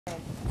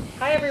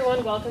Hi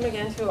everyone, welcome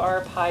again to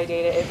our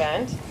PyData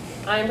event.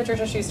 I'm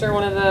Patricia Schuster,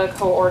 one of the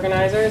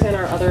co-organizers, and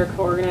our other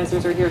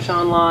co-organizers are here,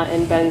 Sean Law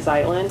and Ben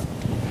Zeitlin.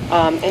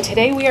 And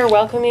today we are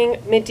welcoming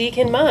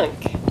Madicken Munk.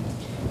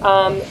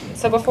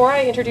 So before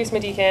I introduce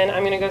Madicken,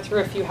 I'm going to go through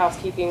a few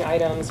housekeeping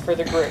items for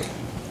the group.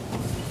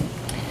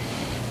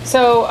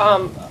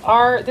 So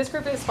this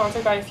group is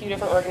sponsored by a few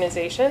different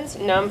organizations.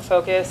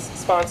 NumFOCUS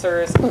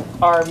sponsors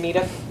our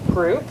Meetup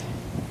group.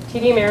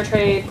 TD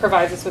Ameritrade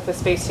provides us with a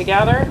space to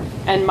gather,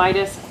 and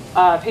Midas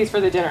pays for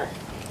the dinner.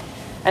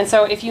 And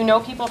so if you know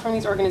people from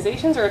these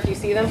organizations, or if you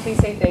see them, please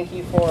say thank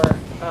you for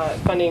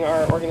funding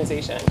our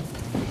organization.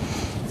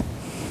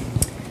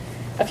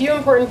 A few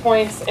important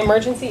points.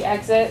 Emergency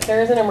exit.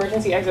 There is an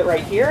emergency exit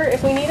right here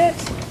if we need it.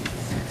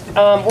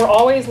 We're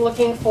always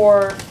looking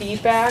for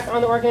feedback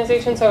on the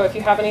organization, so if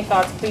you have any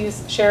thoughts,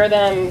 please share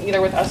them either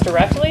with us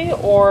directly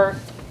or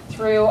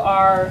through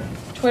our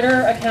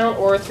Twitter account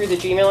or through the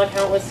Gmail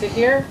account listed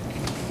here.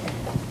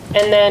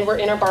 And then we're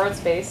in a borrowed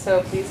space,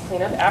 so please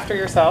clean up after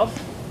yourself.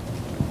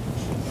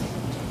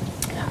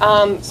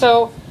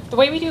 So the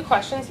way we do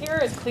questions here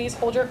is please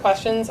hold your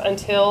questions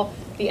until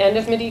the end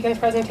of Madicken's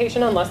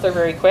presentation, unless they're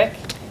very quick.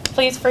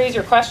 Please phrase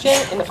your question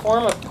in the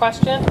form of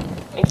question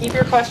and keep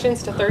your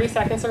questions to 30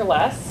 seconds or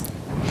less.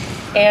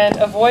 And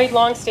avoid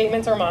long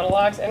statements or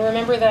monologues. And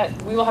remember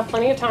that we will have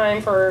plenty of time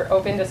for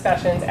open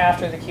discussions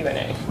after the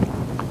Q&A.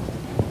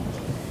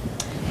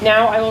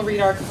 Now I will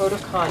read our code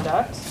of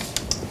conduct.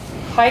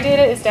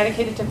 PyData is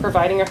dedicated to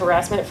providing a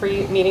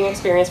harassment-free meeting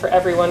experience for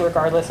everyone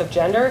regardless of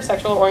gender,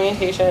 sexual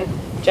orientation,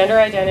 gender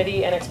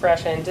identity and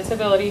expression,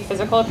 disability,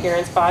 physical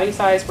appearance, body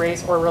size,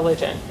 race, or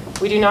religion.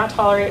 We do not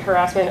tolerate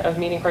harassment of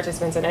meeting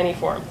participants in any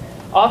form.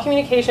 All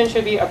communication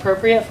should be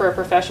appropriate for a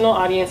professional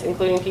audience,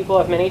 including people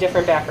of many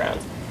different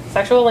backgrounds.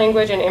 Sexual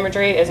language and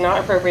imagery is not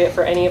appropriate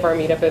for any of our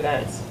meetup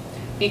events.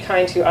 Be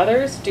kind to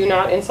others. Do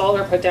not insult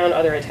or put down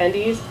other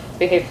attendees.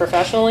 Behave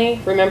professionally.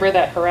 Remember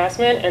that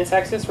harassment and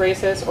sexist,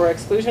 racist, or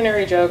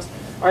exclusionary jokes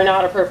are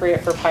not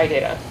appropriate for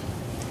PyData.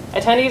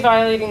 Attendees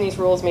violating these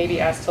rules may be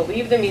asked to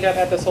leave the meetup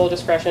at the sole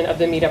discretion of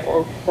the meetup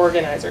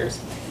organizers.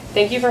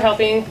 Thank you for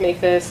helping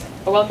make this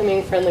a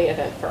welcoming, friendly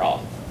event for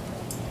all.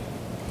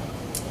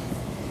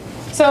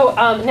 So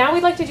now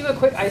we'd like to do a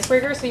quick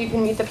icebreaker so you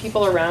can meet the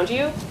people around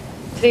you.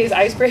 Today's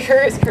icebreaker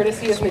is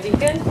courtesy of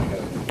Madicken.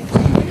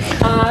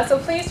 So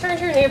please turn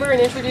to your neighbor and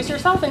introduce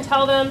yourself and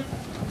tell them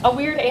a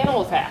weird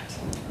animal fact.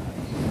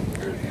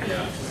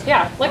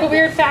 Yeah, like a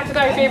weird fact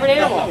about your favorite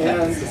animal.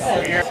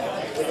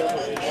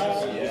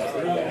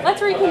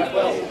 Let's reconvene.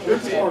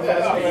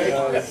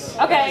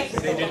 Okay.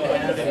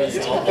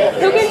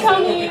 Who can tell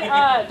me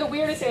the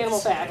weirdest animal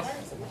fact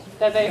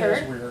that they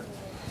heard?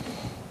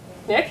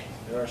 Nick?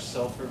 There are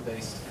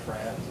sulfur-based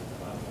crabs in the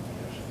bottom of the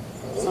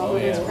ocean.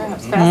 Sulfur-based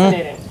crabs.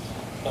 Fascinating.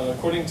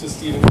 According to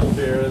Stephen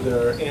Colbert,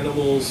 there are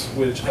animals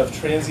which have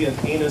transient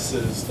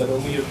anuses that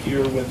only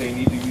appear when they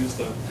need to use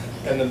them,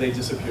 and then they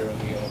disappear on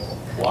the animal.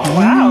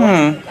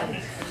 Wow.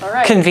 All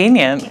right.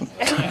 Convenient.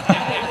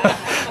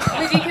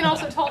 Madicken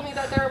also told me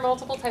that there are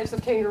multiple types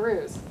of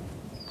kangaroos.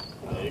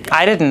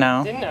 I didn't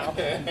know. Didn't know.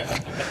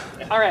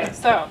 All right,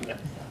 so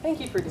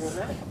thank you for doing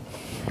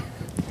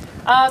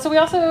that. So we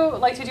also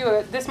like to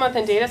do this month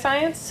in data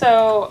science.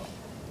 So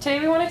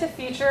today we wanted to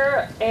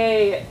feature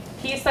a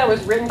piece that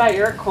was written by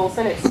Eric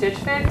Colson at Stitch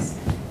Fix,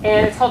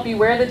 and it's called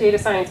Beware the Data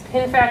Science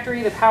Pin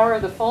Factory, the Power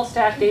of the Full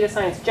Stack Data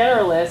Science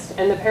Generalist,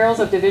 and the Perils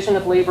of Division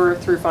of Labor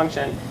Through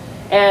Function.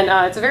 And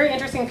it's a very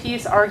interesting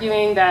piece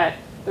arguing that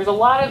there's a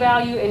lot of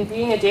value in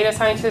being a data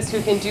scientist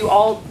who can do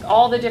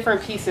all the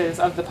different pieces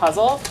of the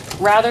puzzle,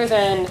 rather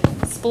than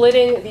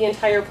splitting the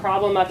entire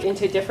problem up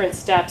into different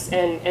steps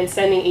and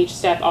sending each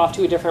step off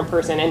to a different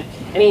person. And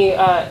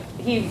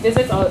he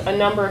visits a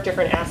number of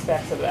different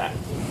aspects of that.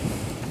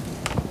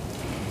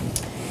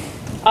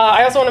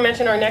 I also want to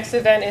mention our next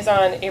event is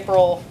on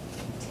April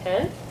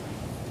 10th.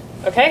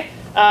 Okay.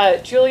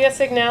 Julia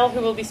Signal,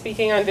 who will be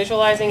speaking on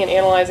visualizing and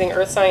analyzing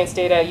earth science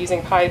data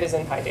using PyVis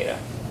and PyData.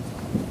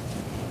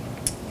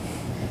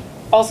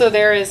 Also,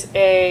 there is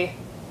a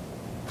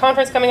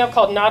conference coming up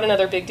called Not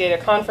Another Big Data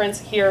Conference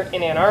here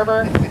in Ann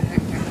Arbor,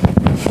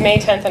 May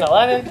 10th and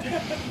 11th,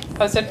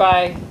 hosted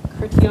by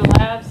Criteo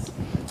Labs.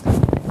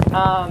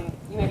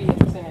 You may be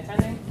interested in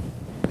attending.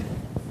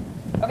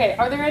 Okay,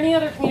 are there any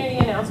other community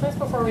announcements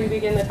before we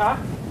begin the talk?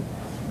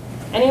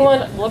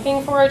 Anyone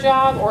looking for a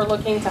job or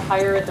looking to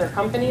hire at their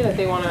company that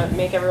they want to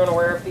make everyone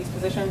aware of these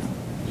positions?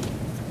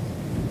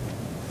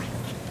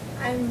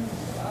 I'm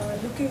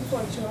looking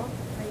for a job.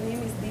 My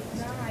name is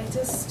Deepna. I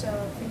just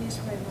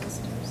finished my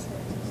master's.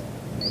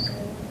 And, I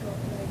want to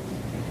apply.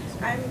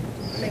 I'm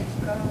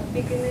a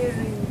beginner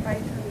in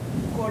Python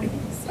coding.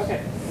 So.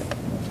 Okay.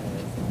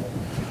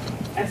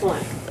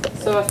 Excellent.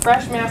 So a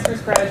fresh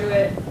master's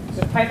graduate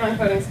with Python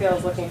coding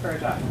skills looking for a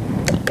job.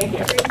 Thank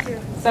you. Thank you.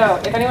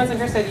 So if anyone's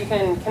interested, you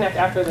can connect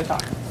after the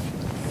talk.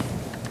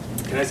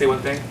 Can I say one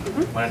thing?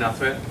 One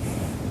announcement?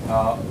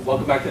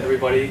 Welcome back to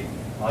everybody.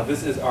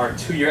 This is our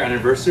 2-year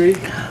anniversary.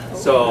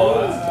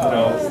 So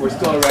we're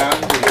still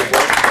around.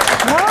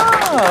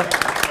 Oh.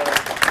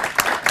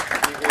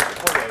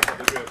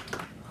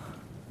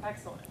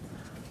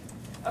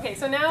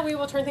 so now we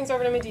will turn things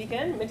over to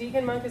Madicken.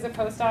 Madicken Munk is a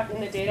postdoc in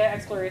the Data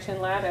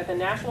Exploration Lab at the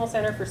National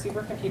Center for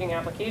Supercomputing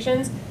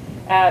Applications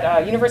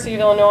at University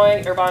of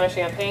Illinois,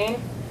 Urbana-Champaign.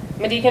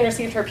 Madicken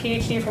received her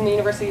PhD from the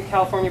University of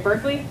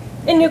California-Berkeley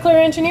in nuclear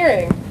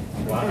engineering.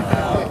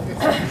 Wow.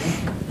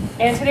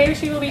 And today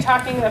she will be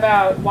talking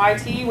about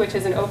YT, which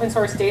is an open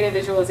source data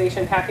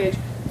visualization package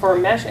for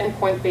mesh and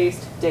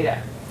point-based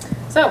data.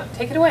 So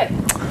take it away.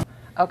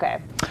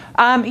 Okay.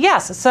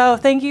 Yes, so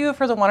thank you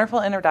for the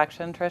wonderful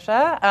introduction,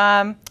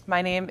 Tricia.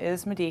 My name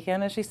is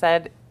Madicken, as she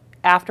said.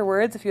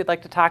 Afterwards, if you'd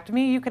like to talk to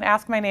me, you can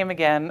ask my name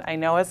again. I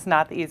know it's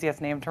not the easiest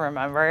name to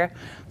remember,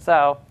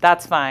 so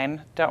that's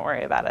fine. Don't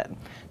worry about it.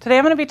 Today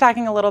I'm going to be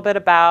talking a little bit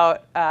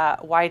about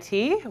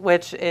YT,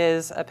 which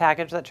is a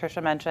package that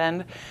Tricia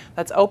mentioned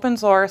that's open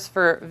source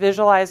for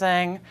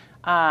visualizing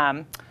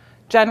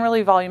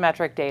generally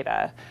volumetric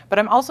data. But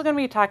I'm also going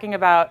to be talking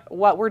about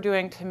what we're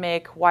doing to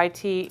make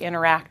YT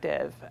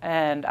interactive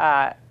and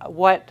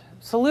what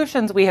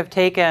solutions we have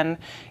taken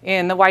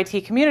in the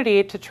YT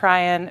community to try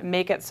and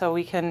make it so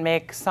we can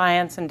make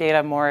science and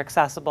data more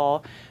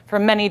accessible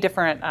from many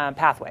different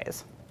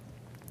pathways.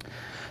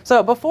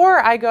 So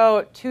before I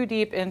go too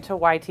deep into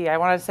YT, I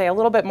want to say a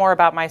little bit more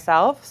about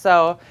myself.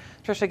 So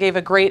Tricia gave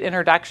a great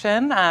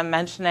introduction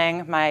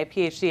mentioning my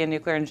PhD in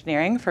nuclear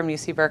engineering from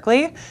UC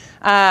Berkeley.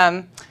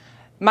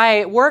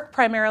 My work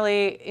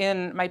primarily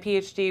in my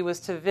PhD was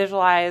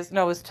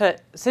to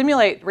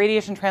simulate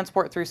radiation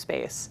transport through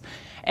space.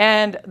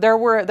 And there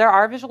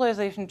are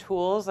visualization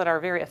tools that are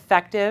very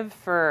effective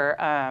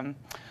for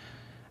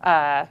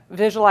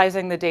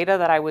visualizing the data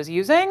that I was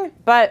using,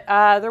 but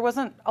there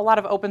wasn't a lot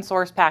of open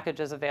source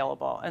packages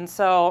available. And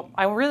so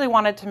I really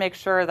wanted to make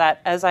sure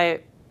that as I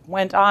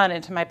went on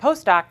into my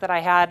postdoc that I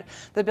had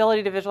the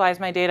ability to visualize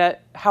my data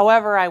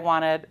however I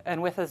wanted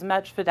and with as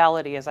much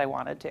fidelity as I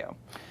wanted to.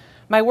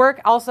 My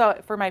work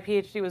also for my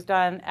PhD was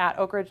done at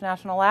Oak Ridge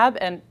National Lab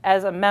and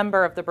as a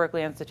member of the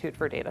Berkeley Institute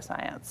for Data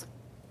Science.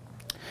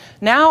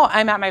 Now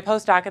I'm at my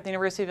postdoc at the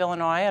University of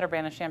Illinois at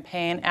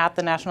Urbana-Champaign at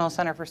the National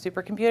Center for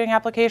Supercomputing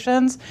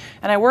Applications,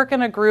 and I work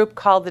in a group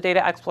called the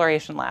Data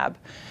Exploration Lab.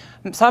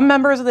 Some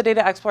members of the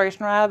Data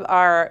Exploration Lab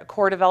are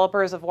core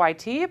developers of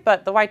YT,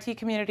 but the YT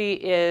community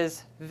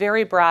is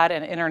very broad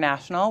and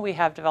international. We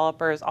have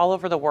developers all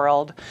over the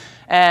world,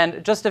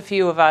 and just a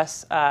few of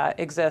us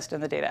exist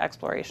in the Data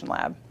Exploration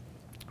Lab.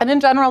 And in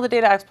general, the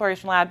Data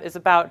Exploration Lab is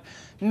about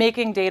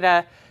making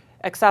data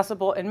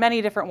accessible in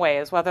many different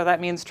ways, whether that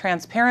means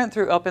transparent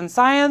through open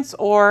science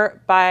or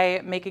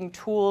by making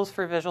tools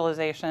for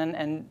visualization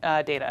and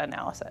data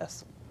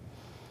analysis.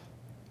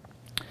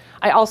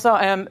 I also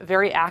am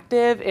very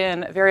active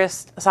in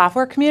various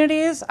software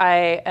communities.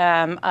 I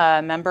am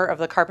a member of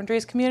the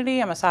carpentries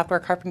community. I'm a software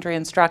carpentry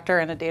instructor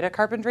and a data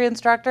carpentry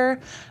instructor.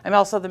 I'm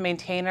also the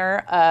maintainer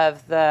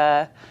of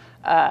the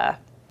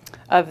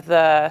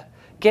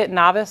Git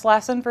novice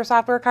lesson for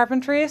software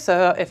carpentry.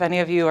 So if any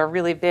of you are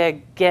really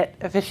big Git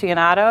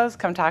aficionados,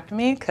 come talk to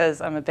me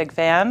because I'm a big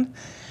fan.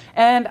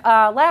 And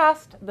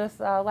this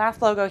last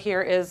logo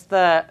here is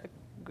the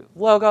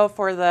logo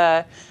for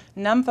the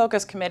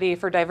NumFOCUS Committee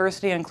for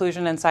Diversity and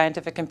Inclusion in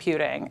Scientific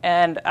Computing.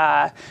 And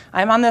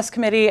I'm on this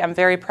committee. I'm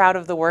very proud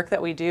of the work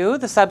that we do.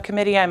 The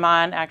subcommittee I'm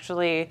on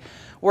actually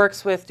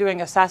works with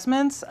doing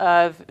assessments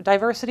of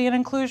diversity and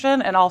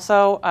inclusion, and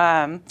also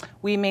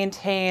we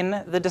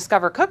maintain the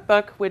Discover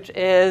Cookbook, which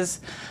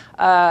is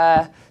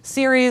a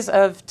series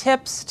of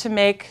tips to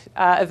make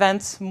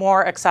events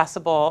more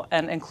accessible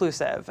and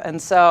inclusive.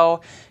 And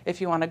so if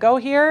you want to go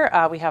here,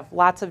 we have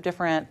lots of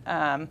different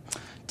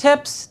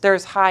tips.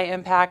 There's high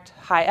impact,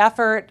 high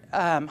effort,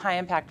 high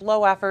impact,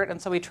 low effort,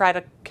 and so we try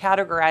to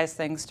categorize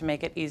things to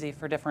make it easy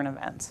for different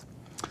events.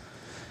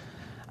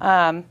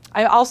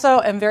 I also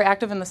am very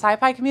active in the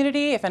SciPy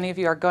community. If any of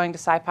you are going to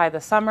SciPy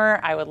this summer,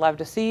 I would love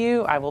to see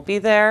you. I will be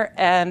there.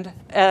 And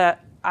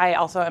I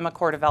also am a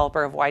core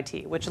developer of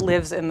YT, which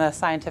lives in the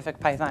scientific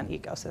Python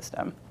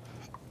ecosystem.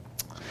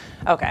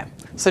 OK,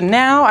 so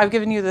now I've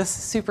given you this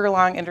super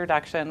long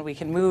introduction. We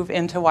can move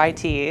into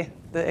YT,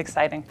 the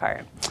exciting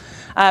part.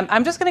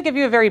 I'm just going to give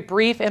you a very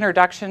brief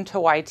introduction to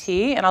YT,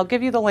 and I'll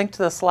give you the link to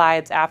the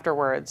slides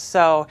afterwards.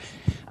 So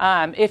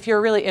if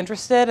you're really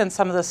interested in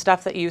some of the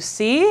stuff that you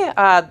see,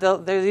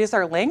 these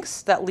are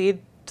links that lead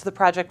to the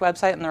project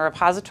website and the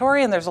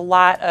repository, and there's a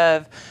lot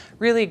of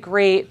really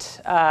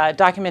great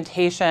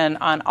documentation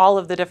on all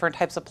of the different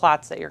types of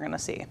plots that you're going to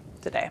see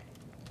today.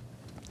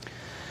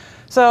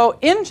 So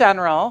in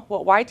general,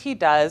 what YT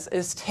does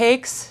is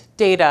takes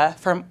data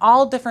from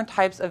all different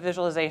types of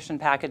visualization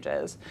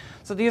packages.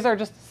 So these are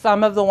just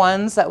some of the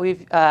ones that we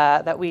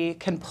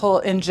can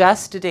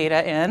ingest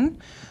data in.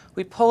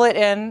 We pull it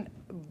in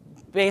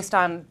based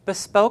on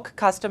bespoke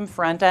custom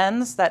front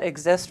ends that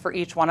exist for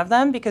each one of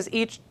them, because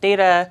each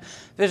data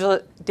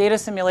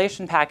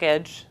simulation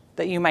package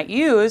that you might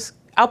use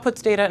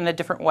outputs data in a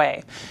different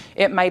way.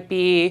 It might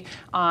be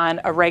on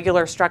a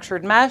regular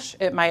structured mesh.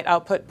 It might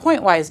output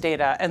pointwise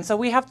data. And so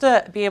we have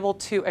to be able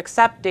to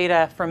accept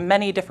data from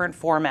many different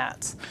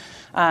formats,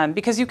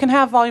 because you can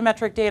have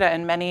volumetric data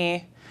in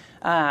many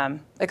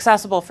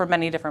accessible from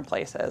many different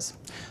places.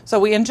 So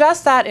we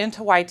ingest that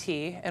into YT,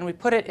 and we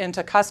put it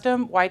into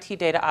custom YT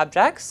data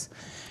objects,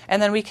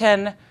 and then we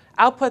can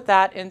output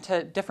that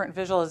into different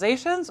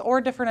visualizations or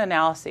different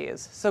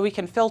analyses. So we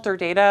can filter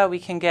data, we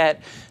can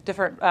get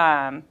different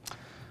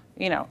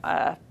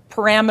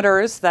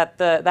parameters that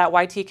that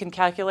YT can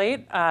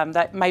calculate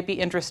that might be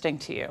interesting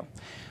to you.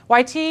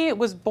 YT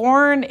was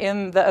born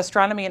in the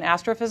astronomy and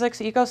astrophysics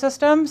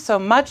ecosystem, so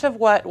much of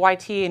what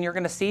YT and you're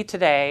going to see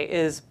today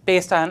is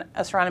based on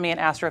astronomy and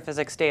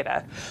astrophysics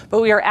data.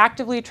 But we are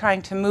actively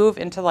trying to move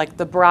into like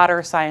the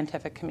broader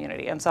scientific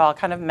community, and so I'll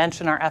kind of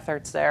mention our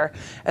efforts there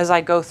as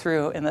I go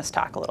through in this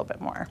talk a little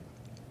bit more.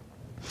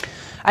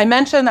 I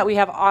mentioned that we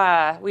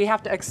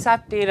have to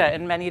accept data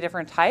in many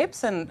different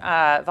types, and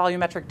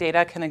volumetric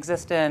data can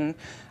exist in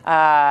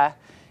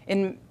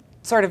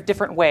sort of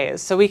different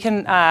ways. So we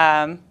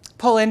can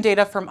pull in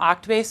data from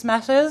oct-based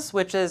meshes,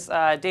 which is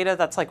data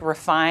that's like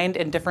refined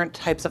in different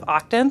types of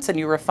octants, and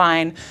you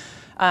refine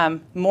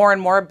more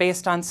and more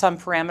based on some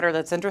parameter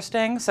that's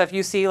interesting. So if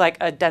you see like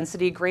a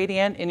density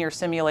gradient in your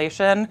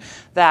simulation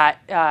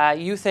that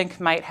you think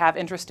might have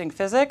interesting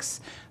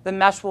physics, the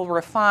mesh will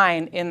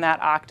refine in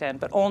that octant,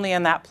 but only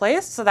in that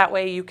place. So that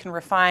way you can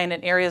refine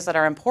in areas that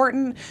are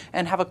important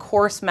and have a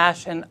coarse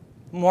mesh in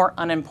more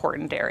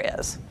unimportant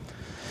areas.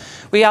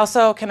 We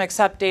also can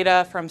accept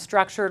data from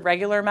structured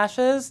regular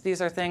meshes. These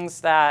are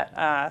things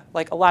that,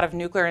 like a lot of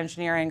nuclear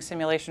engineering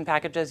simulation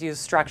packages use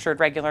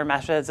structured regular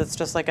meshes. It's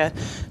just like a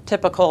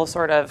typical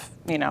sort of,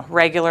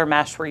 regular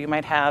mesh where you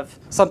might have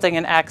something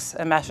in X,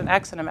 a mesh in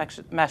X, and a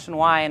mesh in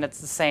Y, and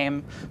it's the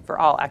same for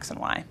all X and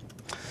Y.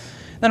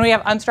 Then we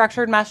have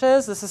unstructured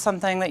meshes. This is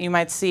something that you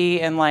might see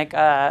in like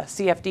a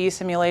CFD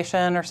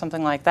simulation or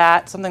something like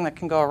that, something that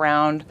can go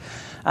around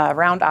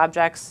round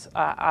objects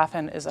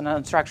often is an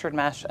unstructured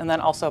mesh, and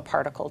then also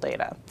particle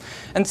data.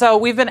 And so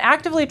we've been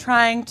actively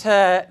trying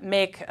to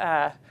make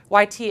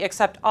YT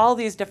accept all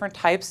these different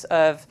types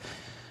of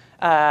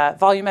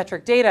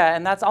volumetric data,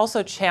 and that's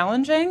also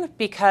challenging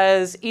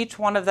because each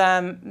one of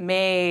them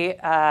may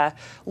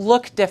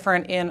look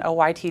different in a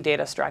YT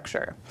data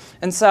structure.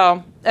 And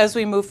so as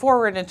we move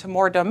forward into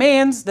more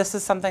domains, this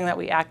is something that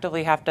we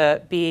actively have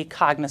to be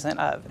cognizant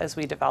of as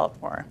we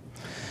develop more.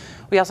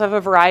 We also have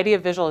a variety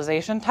of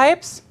visualization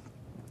types.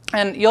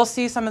 And you'll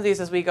see some of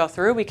these as we go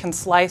through. We can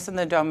slice in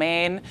the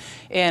domain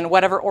in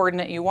whatever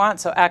ordinate you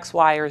want, so X,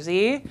 Y, or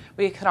Z.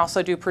 We can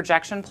also do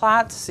projection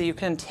plots. So you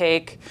can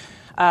take,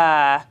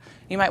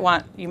 you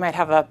might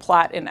have a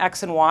plot in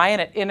X and Y,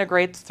 and it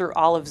integrates through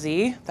all of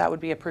Z. That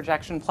would be a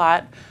projection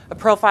plot. A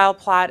profile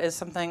plot is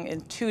something in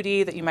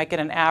 2D that you might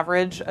get an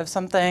average of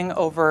something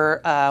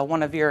over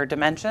one of your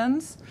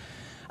dimensions.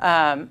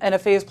 And a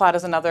phase plot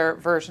is another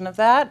version of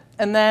that.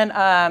 And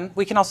then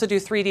we can also do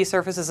 3D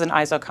surfaces and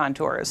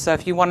isocontours. So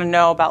if you want to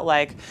know about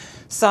like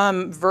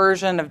some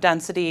version of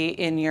density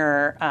in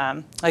your,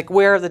 like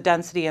where the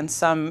density in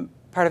some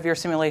part of your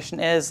simulation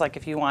is, like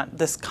if you want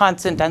this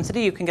constant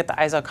density, you can get the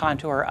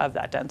isocontour of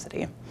that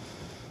density.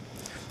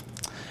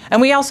 And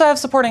we also have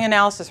supporting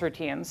analysis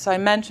routines. So I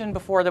mentioned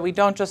before that we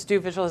don't just do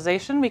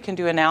visualization, we can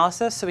do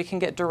analysis, so we can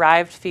get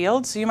derived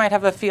fields. So you might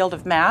have a field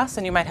of mass,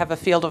 and you might have a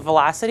field of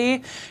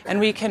velocity, and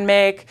we can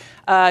make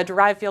a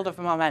derived field of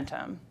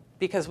momentum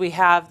because we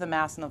have the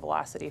mass and the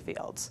velocity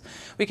fields.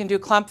 We can do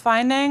clump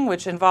finding,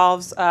 which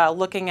involves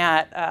looking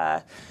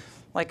at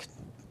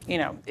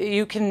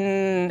you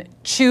can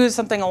choose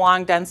something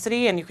along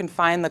density, and you can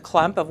find the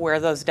clump of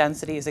where those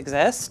densities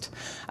exist.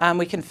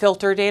 We can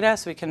filter data,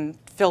 so we can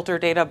filter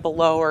data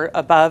below or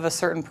above a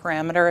certain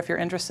parameter if you're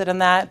interested in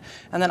that,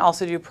 and then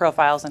also do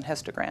profiles and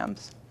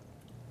histograms.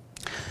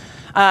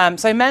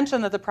 So I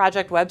mentioned that the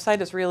project website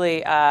is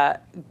really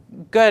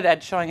good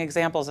at showing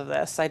examples of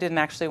this. I didn't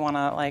actually want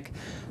to like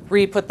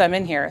re-put them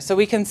in here. So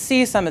we can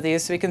see some of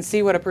these. So we can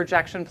see what a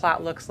projection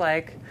plot looks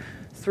like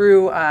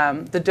through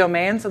the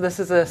domain. So this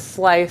is a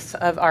slice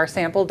of our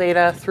sample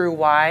data through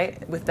Y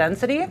with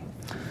density.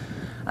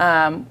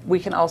 We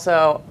can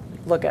also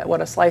look at what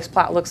a slice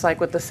plot looks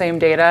like with the same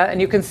data. And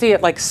you can see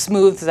it like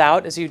smooths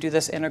out as you do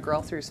this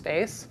integral through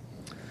space.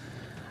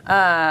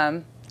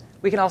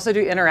 We can also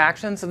do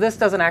interaction. So this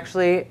doesn't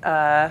actually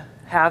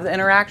have the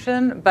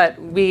interaction,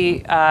 but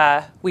we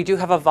do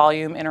have a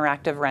volume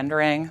interactive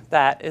rendering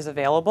that is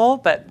available.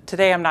 But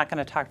today I'm not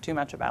going to talk too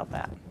much about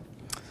that.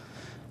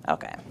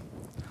 OK.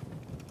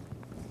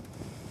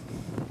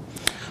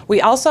 We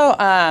also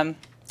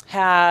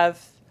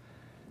have,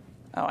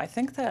 I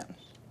think that,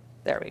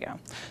 there we go.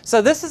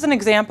 So this is an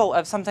example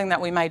of something that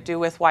we might do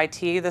with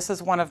YT. This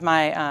is one of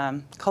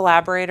my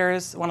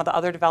collaborators, one of the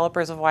other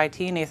developers of YT,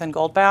 Nathan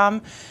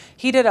Goldbaum.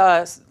 He did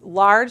a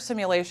large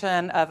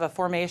simulation of a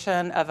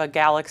formation of a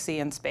galaxy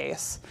in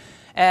space.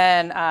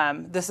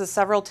 And this is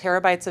several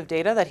terabytes of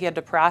data that he had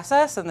to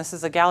process. And this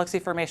is a galaxy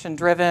formation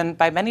driven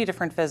by many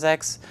different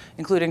physics,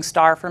 including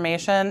star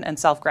formation and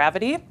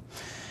self-gravity.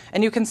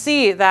 And you can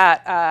see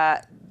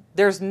that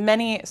there's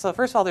many, so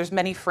first of all, there's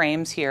many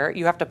frames here.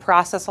 You have to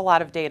process a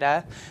lot of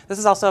data. This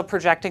is also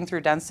projecting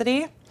through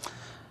density.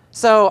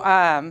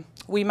 So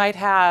we might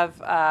have,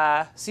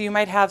 so you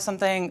might have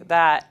something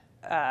that,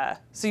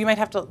 so you might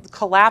have to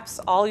collapse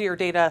all your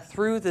data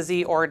through the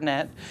z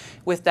ordinate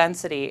with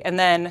density and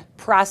then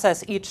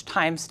process each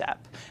time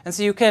step. And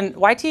so you can,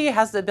 YT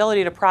has the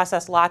ability to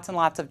process lots and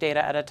lots of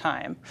data at a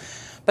time.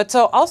 But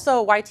so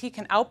also YT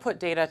can output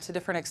data to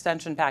different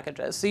extension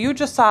packages. So you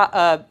just saw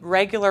a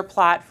regular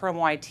plot from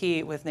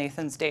YT with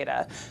Nathan's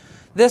data.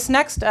 This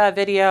next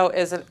video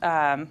is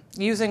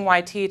using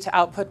YT to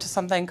output to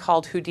something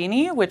called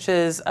Houdini, which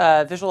is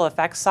a visual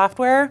effects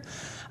software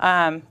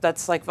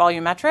that's like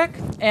volumetric.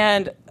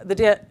 And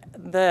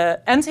the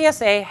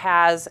NCSA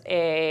has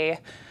a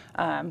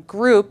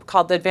group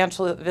called the Advanced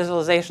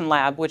Visualization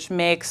Lab, which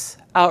makes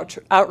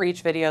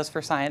outreach videos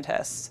for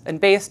scientists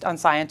and based on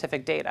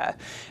scientific data.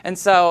 And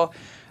so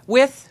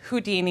with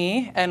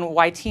Houdini and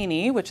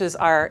YTini, which is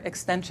our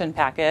extension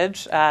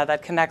package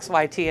that connects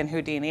YT and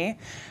Houdini,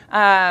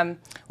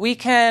 we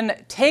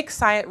can take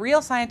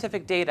real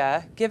scientific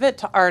data, give it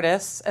to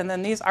artists, and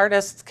then these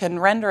artists can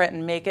render it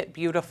and make it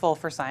beautiful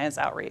for science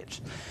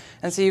outreach.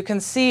 And so you can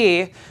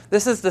see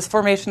this is the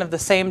formation of the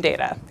same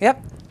data.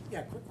 Yep?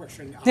 Yeah, quick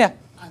question. Yeah.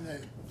 On the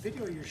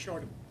video you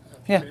showed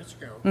a few minutes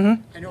ago,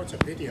 I know it's a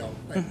video,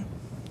 but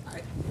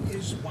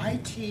is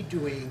YT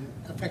doing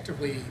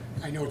effectively,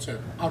 I know it's an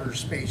outer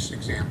space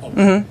example,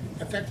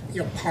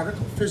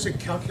 particle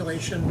physics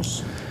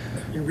calculations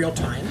in real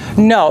time?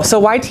 No, so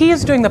YT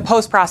is doing the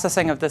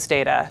post-processing of this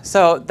data.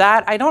 So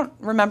that, I don't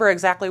remember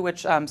exactly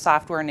which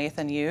software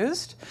Nathan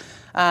used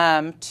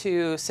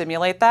to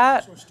simulate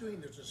that. So it's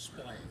doing the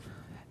display.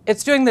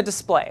 It's doing the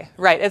display,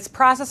 right. It's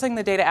processing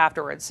the data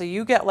afterwards. So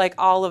you get like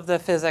all of the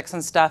physics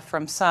and stuff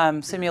from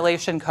some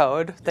simulation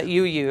code that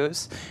you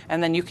use,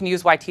 and then you can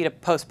use YT to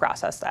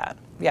post-process that.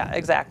 Yeah,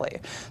 exactly.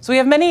 So we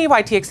have many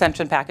YT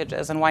extension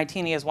packages, and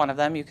YTini is one of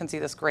them. You can see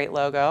this great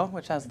logo,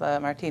 which has the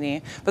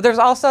martini. But there's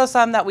also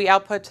some that we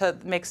output to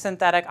make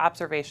synthetic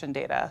observation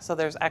data. So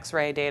there's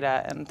X-ray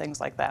data and things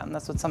like that, and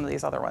that's what some of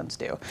these other ones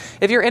do.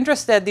 If you're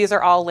interested, these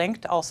are all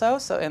linked also.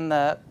 So in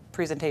the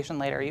presentation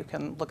later, you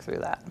can look through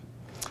that.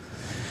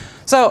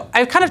 So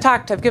I've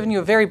given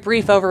you a very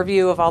brief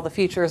overview of all the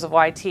features of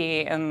YT,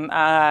 and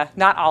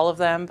not all of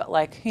them,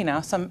 but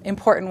some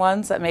important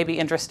ones that may be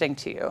interesting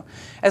to you.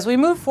 As we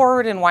move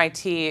forward in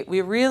YT, we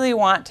really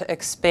want to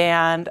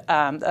expand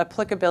the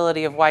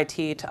applicability of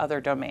YT to other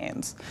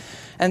domains.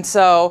 And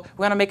so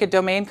we want to make a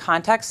domain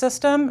context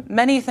system.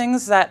 Many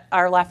things that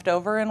are left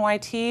over in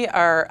YT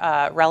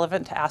are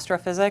relevant to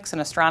astrophysics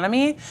and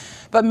astronomy,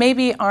 but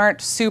maybe aren't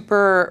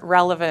super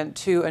relevant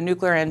to a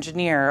nuclear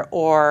engineer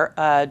or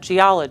a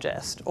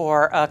geologist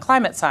or a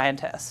climate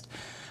scientist.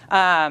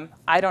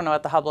 I don't know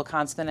what the Hubble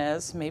constant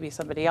is. Maybe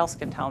somebody else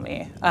can tell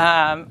me.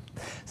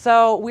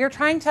 So we're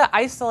trying to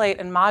isolate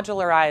and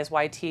modularize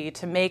YT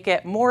to make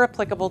it more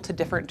applicable to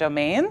different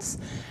domains.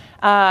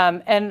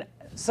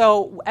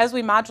 So as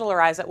we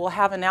modularize it, we'll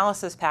have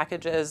analysis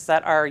packages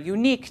that are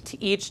unique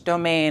to each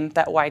domain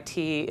that YT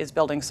is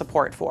building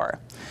support for.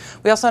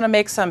 We also want to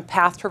make some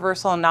path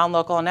traversal and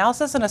non-local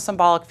analysis and a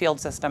symbolic field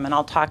system, and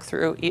I'll talk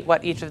through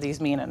what each of these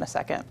mean in a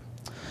second.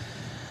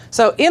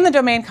 So in the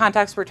domain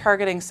context, we're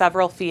targeting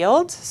several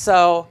fields.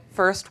 So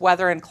first,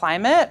 weather and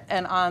climate.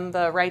 And on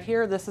the right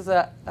here, this is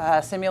a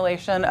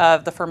simulation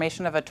of the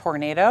formation of a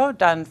tornado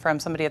done from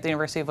somebody at the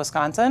University of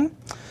Wisconsin.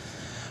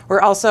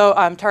 We're also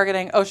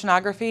targeting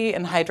oceanography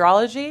and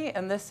hydrology,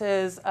 and this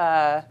is,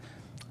 I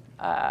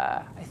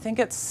think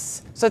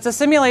it's a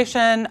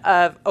simulation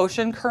of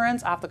ocean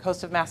currents off the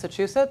coast of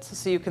Massachusetts.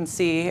 So you can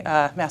see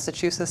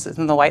Massachusetts is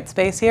in the white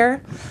space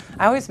here.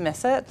 I always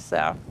miss it,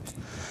 so.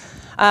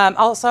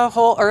 Also,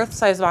 whole Earth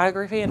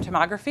seismography and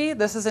tomography.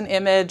 This is an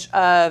image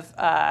of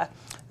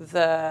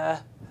the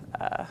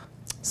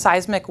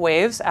seismic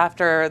waves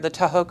after the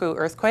Tohoku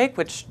earthquake,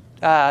 which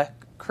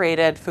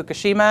created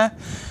Fukushima.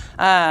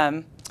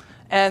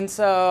 And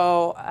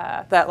so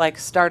that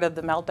started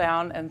the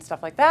meltdown and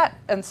stuff like that.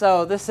 And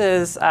so this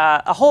is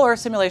a whole Earth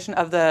simulation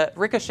of the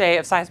ricochet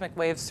of seismic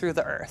waves through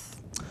the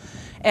Earth.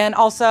 And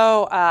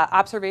also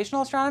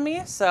observational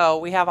astronomy. So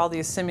we have all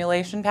these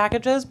simulation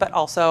packages, but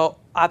also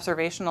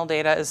observational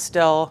data is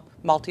still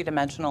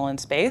multidimensional in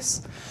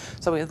space.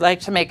 So we'd like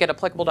to make it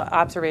applicable to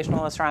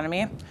observational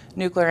astronomy.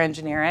 Nuclear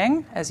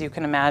engineering, as you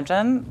can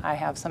imagine, I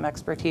have some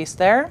expertise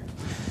there.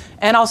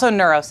 And also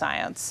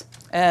neuroscience.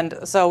 And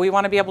so we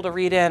want to be able to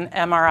read in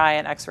MRI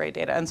and X-ray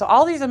data. And so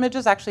all these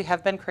images actually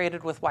have been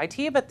created with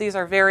YT, but these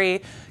are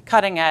very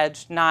cutting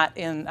edge, not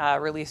in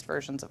released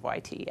versions of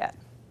YT yet.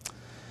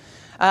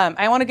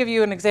 I want to give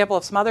you an example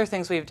of some other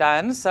things we've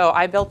done. So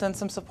I built in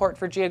some support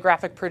for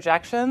geographic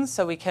projections,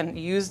 so we can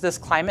use this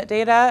climate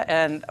data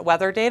and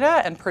weather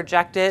data and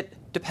project it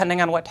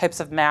depending on what types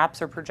of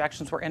maps or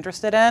projections we're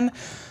interested in.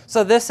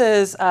 So this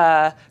is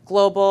a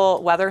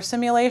global weather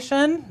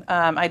simulation.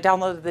 I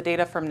downloaded the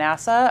data from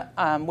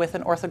NASA with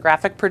an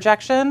orthographic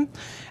projection.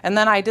 And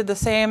then I did the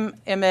same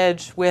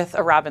image with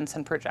a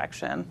Robinson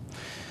projection.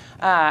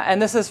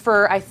 And this is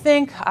for, I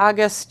think,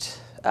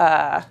 August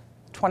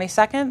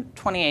 22nd,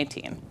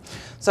 2018.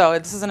 So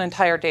this is an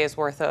entire day's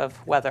worth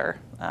of weather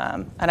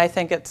And I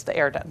think it's the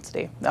air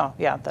density. No,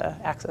 yeah, the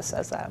axis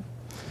says that.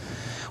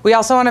 We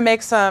also want to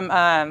make some,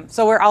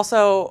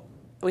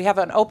 we have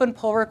an open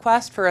pull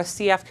request for a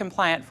CF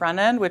compliant front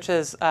end, which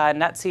is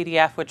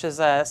NetCDF, which is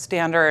a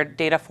standard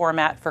data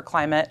format for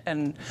climate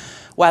and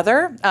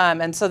weather.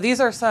 And so these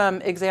are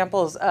some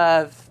examples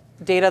of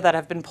data that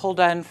have been pulled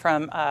in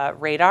from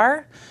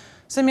radar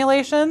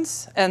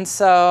simulations. And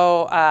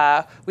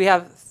so we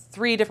have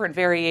 3 different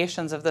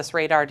variations of this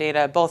radar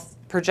data, both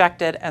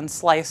projected and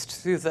sliced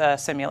through the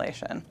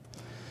simulation.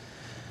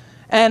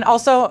 And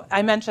also,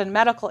 I mentioned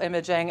medical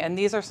imaging, and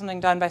these are something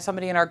done by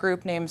somebody in our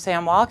group named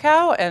Sam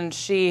Walkow, and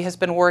she has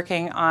been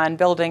working on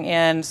building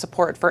in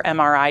support for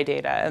MRI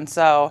data. And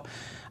so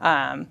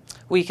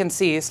we can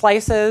see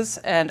slices,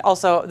 and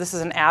also this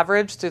is an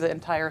average through the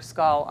entire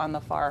skull on the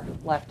far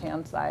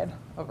left-hand side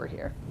over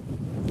here.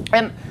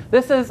 And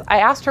this is,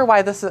 I asked her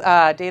why this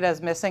data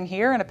is missing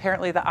here, and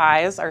apparently the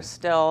eyes are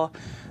still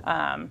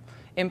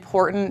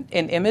important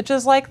in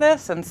images like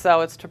this, and so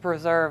it's to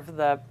preserve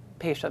the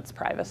patient's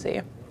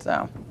privacy.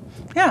 So,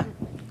 yeah,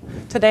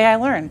 today I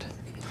learned.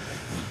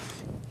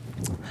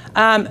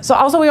 So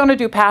also we want to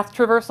do path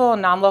traversal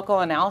and non-local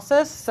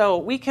analysis. So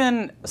we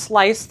can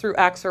slice through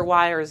X or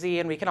Y or Z,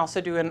 and we can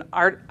also do an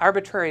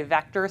arbitrary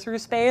vector through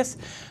space.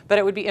 But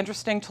it would be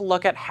interesting to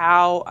look at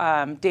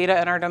how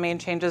data in our domain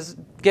changes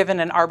given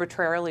an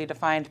arbitrarily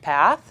defined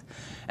path.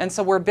 And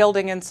so we're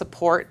building in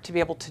support to be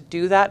able to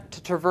do that,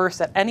 to traverse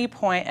at any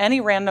point,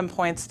 any random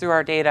points through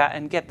our data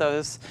and get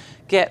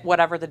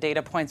whatever the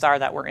data points are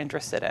that we're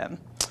interested in.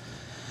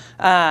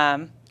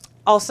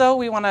 Also,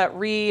 we want to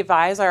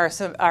revise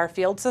our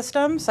field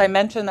system. So I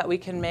mentioned that we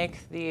can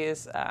make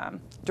these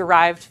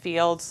derived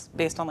fields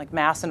based on like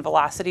mass and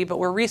velocity, but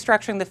we're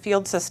restructuring the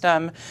field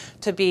system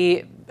to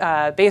be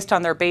based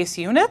on their base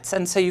units.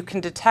 And so you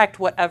can detect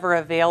whatever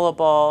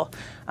available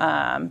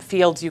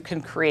fields you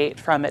can create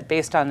from it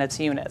based on its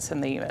units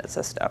in the unit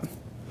system.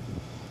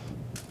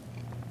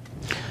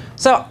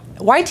 So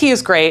YT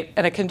is great,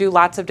 and it can do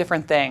lots of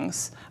different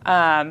things.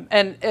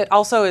 And it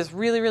also is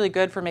really, really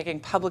good for making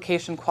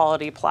publication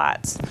quality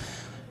plots.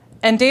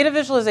 And data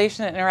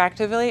visualization and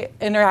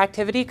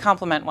interactivity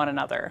complement one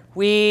another.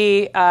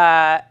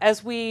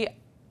 As we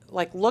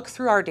look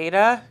through our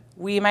data,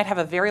 we might have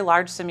a very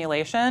large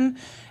simulation,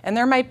 and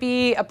there might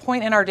be a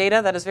point in our data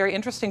that is very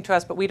interesting to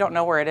us, but we don't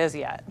know where it is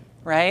yet,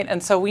 right?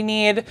 And so we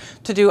need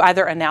to do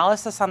either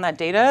analysis on that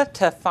data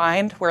to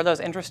find where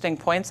those interesting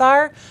points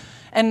are.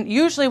 And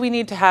usually we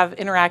need to have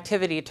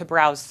interactivity to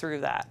browse through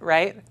that,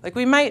 right? Like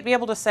we might be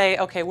able to say,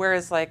 okay, where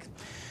is like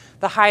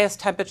the highest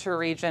temperature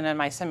region in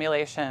my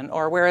simulation,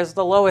 or where is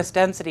the lowest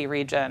density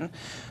region?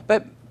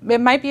 But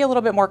it might be a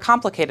little bit more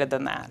complicated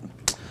than that.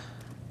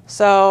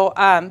 So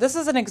this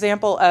is an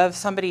example of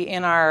somebody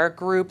in our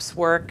group's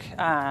work,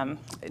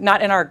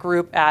 not in our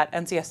group at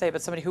NCSA,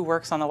 but somebody who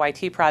works on the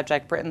YT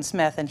project, Britton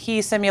Smith, and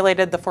he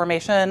simulated the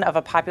formation of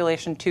a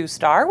population 2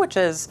 star, which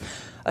is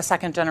a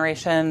 2nd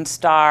generation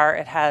star.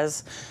 It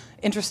has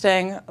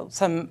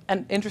some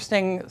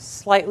interesting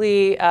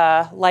slightly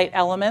light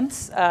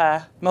elements,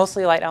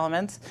 mostly light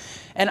elements.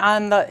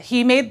 And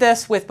he made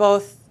this with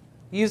both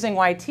using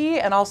YT,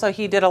 and also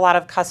he did a lot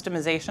of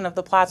customization of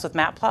the plots with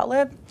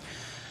Matplotlib.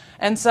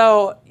 And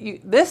so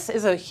this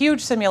is a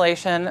huge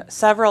simulation,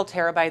 several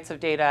terabytes of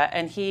data,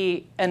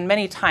 and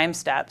many time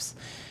steps.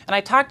 And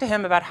I talked to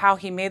him about how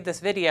he made this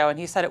video, and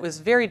he said it was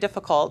very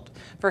difficult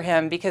for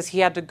him because he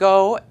had to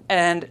go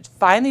and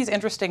find these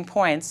interesting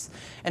points.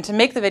 And to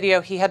make the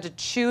video, he had to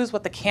choose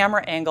what the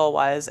camera angle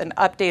was and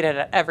update it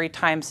at every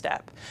time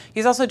step.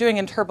 He's also doing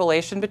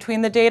interpolation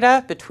between the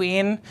data,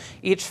 between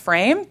each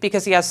frame,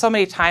 because he has so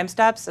many time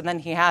steps, and then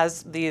he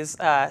has these,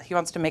 he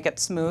wants to make it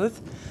smooth.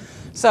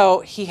 So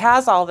he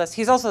has all this.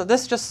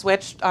 This just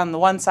switched on the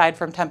one side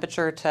from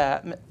temperature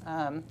to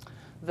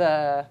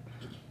the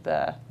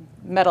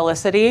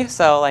metallicity,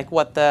 so like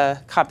what the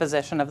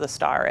composition of the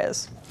star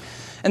is.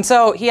 And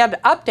so he had to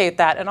update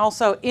that, and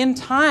also in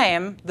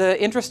time,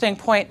 the interesting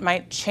point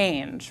might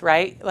change,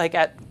 right? Like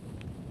at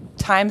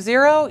time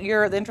 0,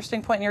 the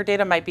interesting point in your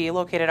data might be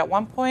located at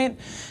one point,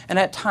 and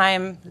at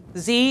time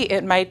Z,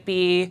 it might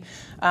be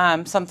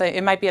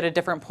it might be at a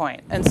different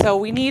point. And so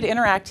we need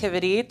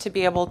interactivity to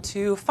be able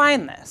to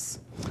find this.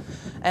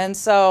 And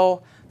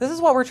so this is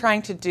what we're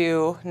trying to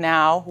do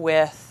now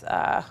with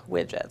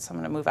widgets. I'm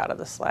going to move out of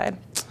this slide.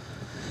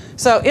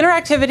 So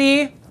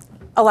interactivity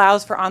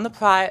allows for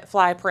on-the-fly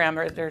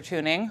parameter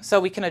tuning. So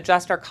we can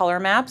adjust our color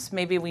maps.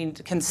 Maybe we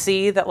can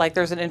see that like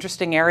there's an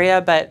interesting area,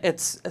 but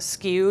it's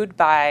skewed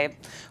by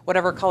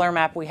whatever color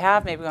map we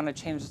have. Maybe we want to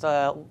change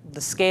the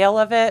scale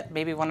of it.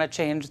 Maybe we want to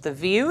change the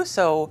view,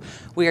 so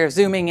we are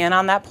zooming in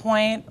on that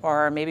point.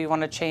 Or maybe we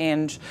want to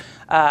change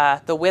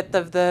the width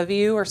of the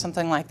view or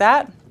something like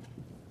that.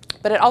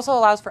 But it also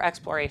allows for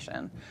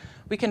exploration.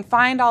 We can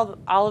find all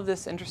of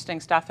this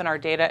interesting stuff in our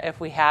data if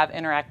we have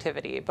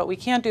interactivity, but we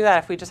can't do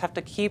that if we just have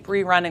to keep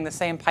rerunning the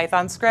same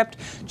Python script,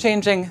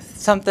 changing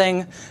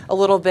something a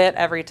little bit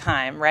every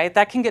time, right?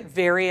 That can get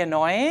very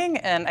annoying,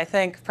 and I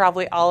think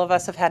probably all of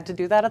us have had to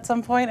do that at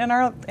some point in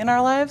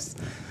our lives.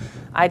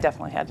 I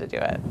definitely had to do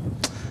it.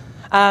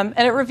 And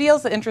it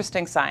reveals the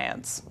interesting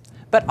science.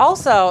 But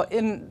also,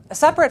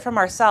 separate from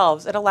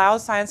ourselves, it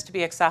allows science to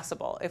be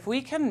accessible. If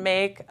we can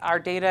make our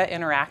data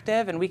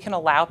interactive and we can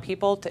allow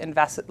people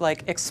to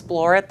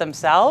explore it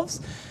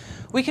themselves,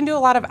 we can do a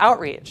lot of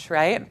outreach,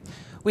 right?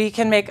 We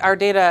can make our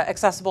data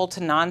accessible to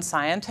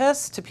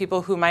non-scientists, to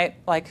people who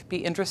might be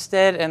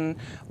interested in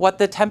what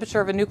the temperature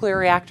of a nuclear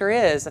reactor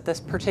is at this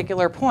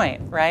particular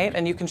point, right?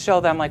 And you can show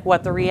them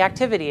what the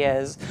reactivity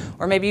is.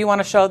 Or maybe you want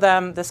to show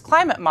them this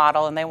climate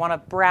model and they want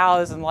to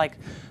browse and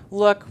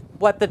look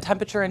what the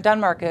temperature in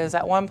Denmark is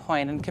at one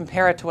point and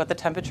compare it to what the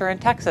temperature in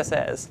Texas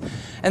is.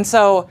 And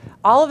so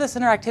all of this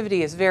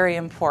interactivity is very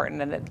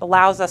important, and it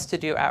allows us to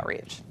do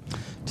outreach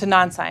to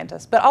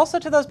non-scientists, but also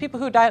to those people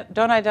who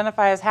don't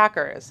identify as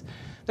hackers.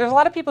 There's a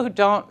lot of people who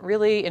don't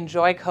really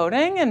enjoy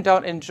coding and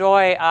don't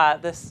enjoy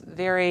this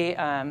very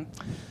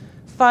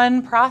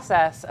fun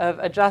process of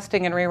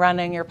adjusting and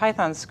rerunning your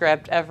Python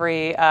script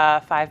every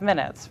 5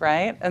 minutes,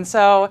 right? And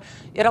so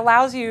it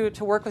allows you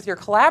to work with your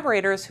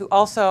collaborators who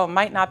also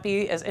might not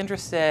be as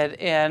interested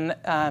in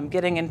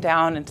getting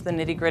down into the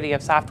nitty-gritty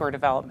of software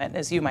development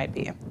as you might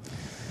be.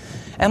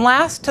 And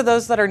last, to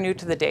those that are new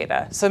to the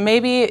data. So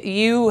maybe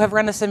you have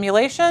run a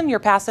simulation, you're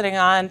passing it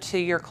on to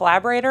your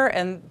collaborator,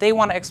 and they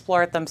want to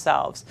explore it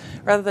themselves.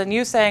 Rather than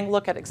you saying,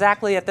 look at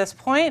exactly at this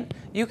point,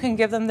 you can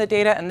give them the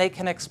data and they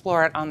can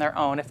explore it on their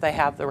own if they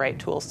have the right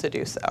tools to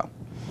do so.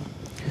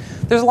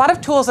 There's a lot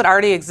of tools that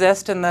already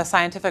exist in the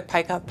scientific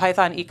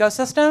Python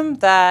ecosystem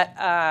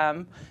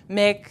that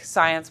make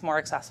science more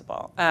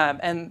accessible.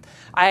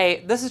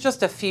 This is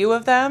just a few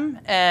of them,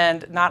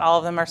 and not all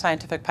of them are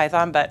scientific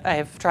Python, but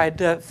I've tried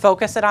to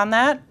focus it on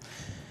that.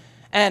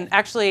 And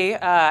actually,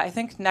 I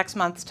think next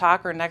month's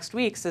talk or next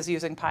week's is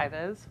using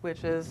PyViz,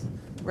 which is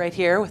right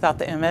here without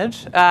the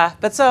image.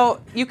 But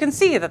so you can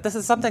see that this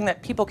is something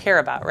that people care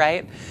about,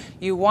 right?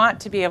 You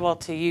want to be able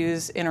to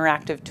use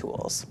interactive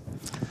tools.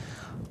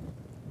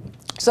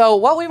 So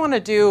what we want to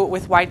do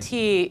with YT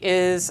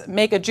is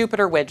make a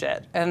Jupyter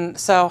widget. And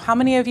so how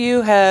many of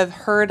you have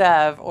heard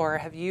of or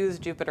have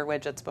used Jupyter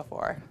widgets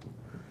before?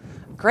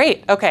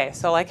 Great. OK,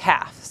 so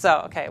half.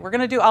 So OK, we're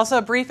going to do also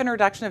a brief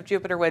introduction of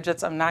Jupyter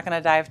widgets. I'm not going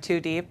to dive too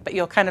deep, but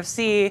you'll kind of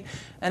see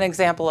an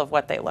example of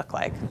what they look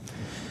like.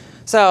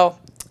 So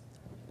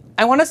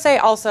I want to say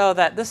also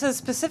that this is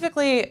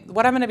specifically,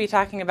 what I'm going to be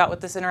talking about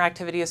with this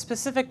interactivity is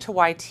specific to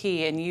YT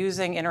and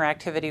using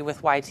interactivity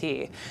with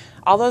YT.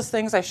 All those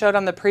things I showed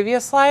on the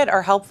previous slide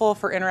are helpful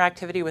for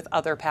interactivity with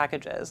other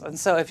packages. And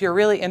so if you're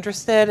really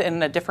interested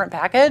in a different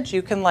package,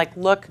 you can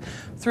look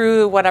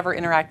through whatever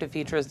interactive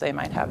features they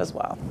might have as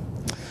well.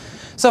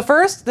 So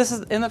first, this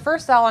is in the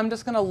first cell, I'm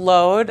just going to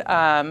load,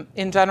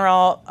 in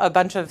general, a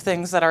bunch of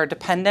things that are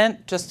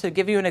dependent, just to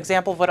give you an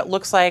example of what it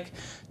looks like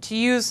to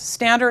use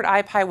standard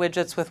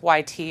PyWidgets with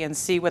YT and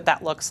see what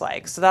that looks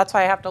like. So that's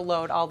why I have to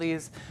load all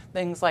these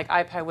things like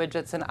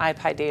PyWidgets and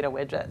PyData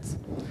widgets.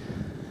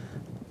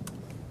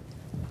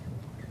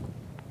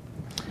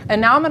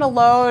 And now I'm going to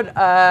load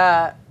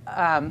a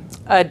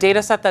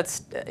data set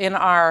that's in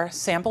our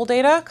sample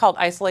data called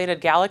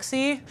Isolated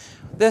Galaxy.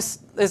 This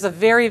is a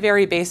very,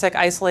 very basic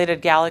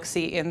isolated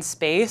galaxy in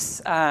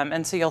space.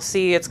 And so you'll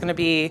see it's going to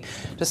be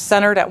just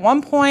centered at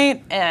one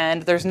point,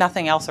 and there's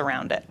nothing else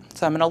around it.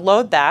 So I'm going to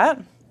load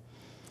that.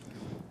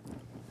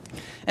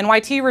 And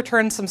YT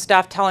returns some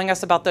stuff telling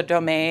us about the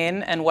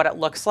domain and what it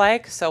looks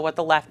like, so what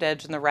the left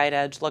edge and the right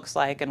edge looks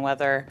like, and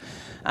whether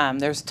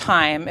there's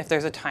time, if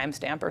there's a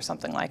timestamp or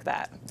something like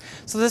that.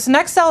 So this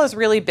next cell is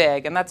really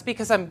big, and that's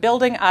because I'm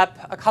building up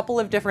a couple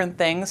of different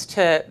things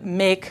to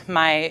make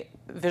my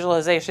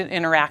visualization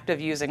interactive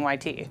using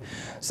YT.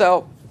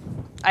 So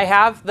I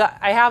have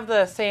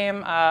the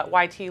same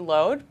YT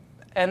load,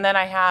 and then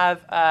I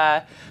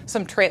have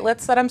some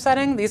traitlets that I'm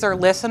setting. These are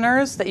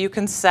listeners that you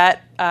can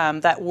set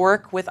that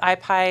work with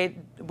PyWidgets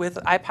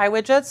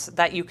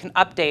that you can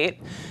update,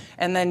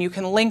 and then you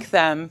can link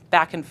them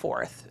back and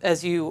forth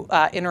as you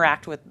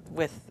interact with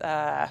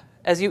the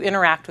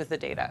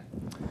data.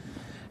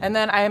 And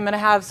then I'm going to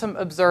have some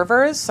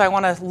observers. So I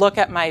want to look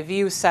at my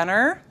view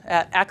center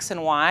at X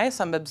and Y.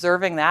 So I'm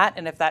observing that.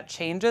 And if that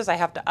changes, I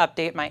have to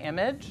update my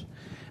image.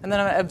 And then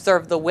I'm going to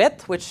observe the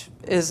width, which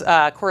is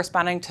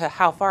corresponding to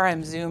how far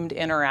I'm zoomed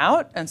in or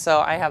out. And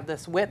so I have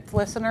this width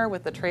listener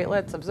with the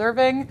traitlets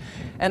observing.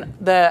 And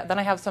then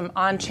I have some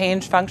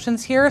on-change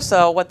functions here.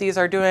 So what these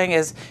are doing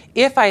is,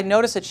 if I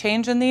notice a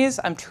change in these,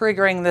 I'm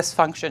triggering this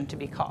function to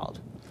be called.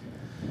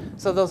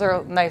 So those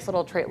are nice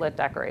little traitlet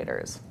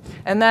decorators.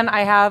 And then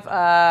I have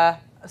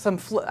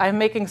I'm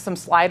making some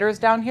sliders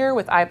down here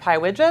with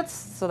PyWidgets.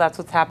 So that's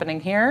what's happening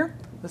here.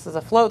 This is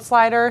a float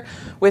slider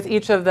with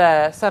each of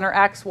the center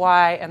X,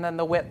 Y, and then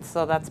the width.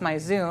 So that's my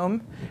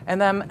zoom. And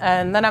then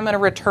I'm going to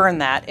return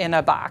that in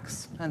a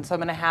box. And so I'm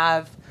going to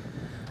have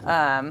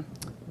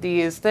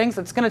these things.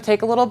 It's going to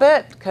take a little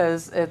bit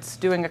because it's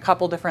doing a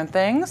couple different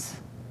things.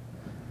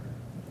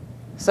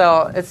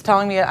 So it's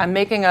telling me I'm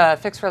making a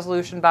fixed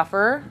resolution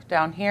buffer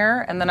down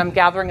here, and then I'm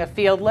gathering a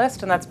field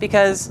list. And that's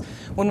because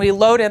when we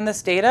load in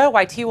this data,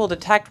 YT will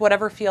detect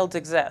whatever fields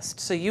exist.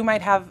 So you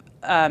might have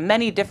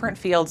many different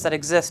fields that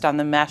exist on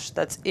the mesh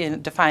that's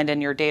defined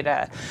in your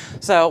data.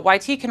 So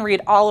YT can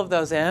read all of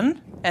those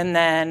in, and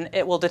then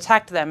it will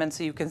detect them, and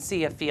so you can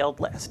see a field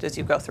list as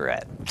you go through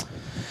it.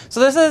 So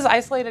this is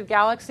isolated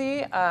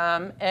galaxy,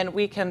 and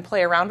we can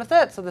play around with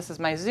it. So this is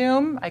my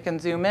zoom. I can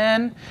zoom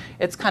in.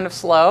 It's kind of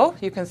slow.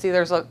 You can see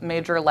there's a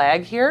major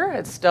lag here.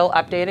 It's still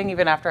updating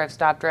even after I've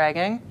stopped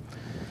dragging.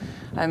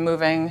 I'm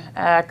moving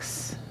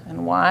X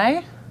and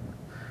Y.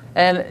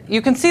 And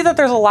you can see that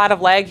there's a lot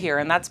of lag here,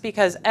 and that's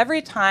because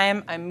every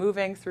time I'm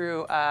moving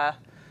through,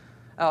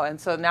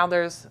 and so now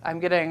I'm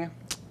getting,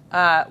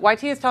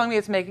 YT is telling me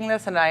it's making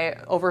this, and I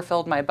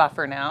overfilled my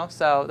buffer now,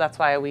 so that's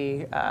why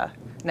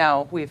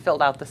now we've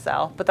filled out the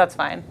cell, but that's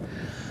fine.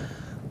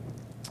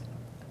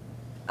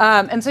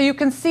 And so you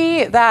can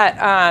see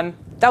that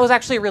that was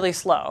actually really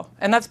slow.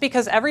 And that's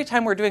because every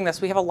time we're doing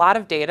this, we have a lot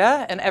of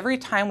data, and every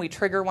time we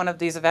trigger one of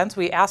these events,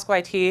 we ask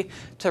YT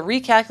to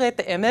recalculate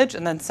the image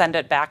and then send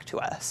it back to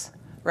us,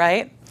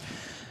 right?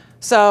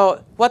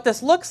 So what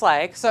this looks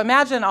like, so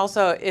imagine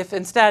also if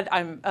instead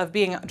of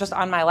being just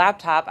on my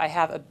laptop, I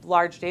have a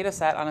large data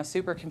set on a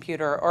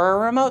supercomputer or a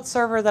remote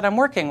server that I'm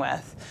working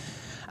with.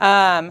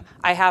 I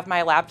have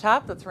my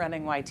laptop that's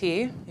running YT,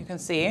 you can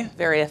see,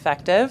 very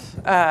effective.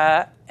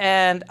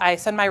 And I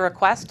send my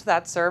request to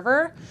that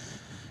server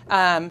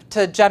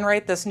to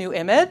generate this new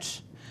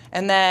image.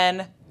 And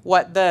then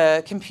what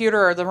the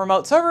computer or the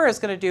remote server is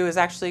going to do is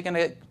actually going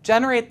to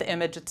generate the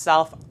image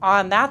itself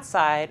on that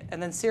side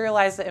and then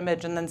serialize the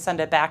image and then send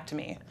it back to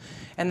me.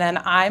 And then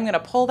I'm going to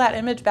pull that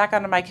image back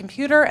onto my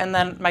computer, and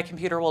then my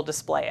computer will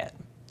display it,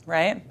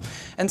 right?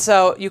 And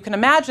so you can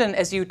imagine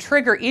as you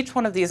trigger each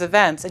one of these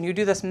events, and you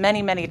do this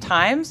many, many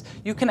times,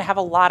 you can have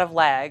a lot of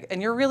lag.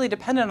 And you're really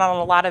dependent on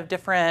a lot of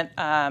different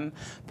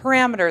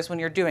parameters when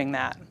you're doing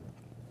that.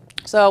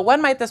 So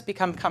when might this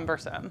become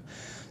cumbersome?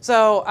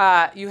 So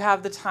you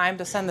have the time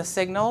to send the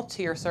signal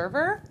to your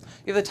server.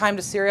 You have the time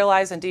to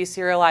serialize and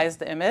deserialize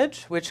the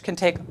image, which can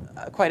take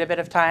quite a bit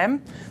of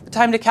time. The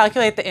time to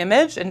calculate the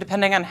image, and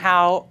depending on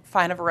how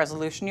fine of a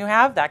resolution you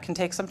have, that can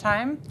take some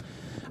time.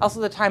 Also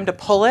the time to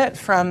pull it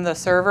from the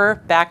server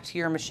back to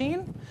your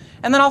machine.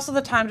 And then also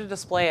the time to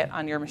display it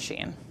on your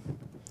machine.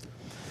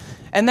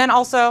 And then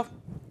also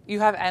you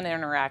have n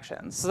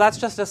interactions. So that's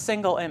just a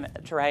single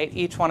image, right?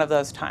 Each one of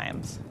those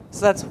times. So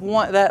that's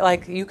one that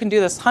like you can do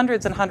this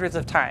hundreds and hundreds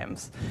of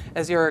times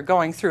as you're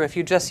going through if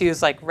you just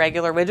use like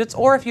regular widgets,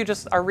 or if you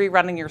just are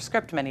rerunning your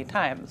script many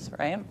times,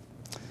 right?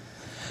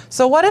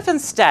 So what if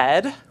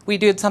instead we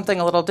did something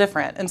a little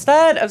different?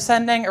 Instead of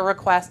sending a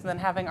request and then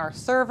having our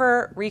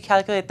server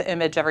recalculate the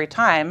image every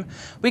time,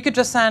 we could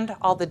just send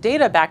all the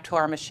data back to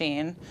our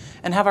machine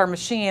and have our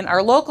machine,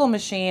 our local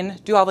machine,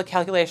 do all the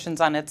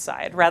calculations on its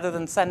side rather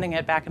than sending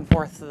it back and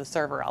forth to the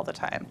server all the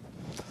time.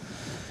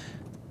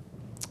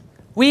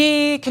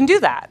 We can do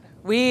that.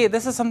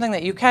 This is something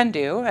that you can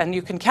do, and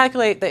you can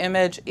calculate the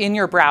image in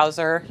your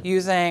browser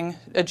using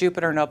a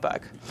Jupyter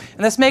notebook.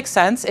 And this makes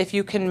sense if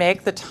you can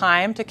make the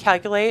time to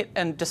calculate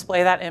and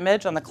display that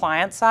image on the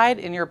client side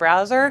in your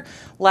browser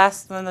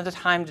less than the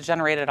time to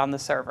generate it on the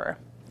server.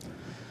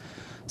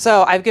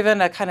 So I've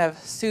given a kind of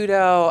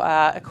pseudo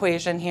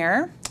equation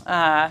here.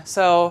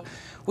 So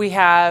we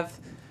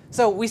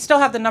still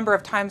have the number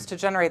of times to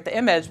generate the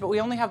image, but we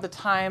only have the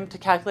time to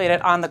calculate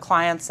it on the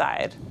client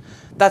side.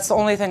 That's the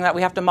only thing that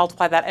we have to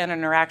multiply that n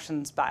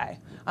interactions by.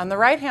 On the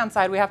right-hand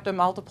side, we have to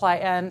multiply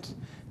n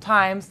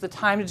times the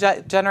time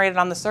to generate it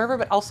on the server,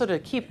 but also to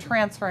keep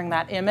transferring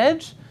that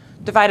image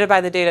divided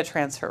by the data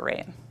transfer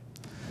rate.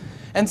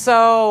 And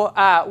so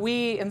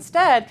we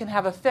instead can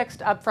have a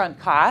fixed upfront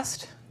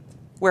cost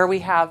where we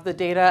have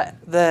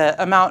the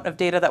amount of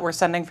data that we're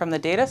sending from the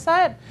data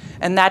set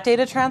and that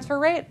data transfer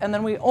rate, and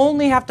then we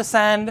only have to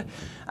send,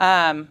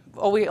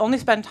 we only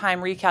spend time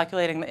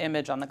recalculating the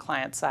image on the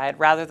client side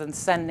rather than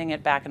sending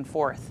it back and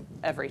forth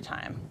every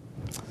time,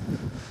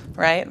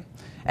 right?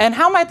 And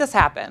how might this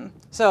happen?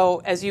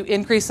 So as you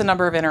increase the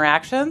number of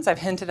interactions, I've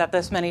hinted at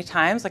this many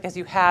times, like as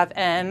you have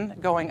n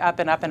going up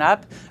and up and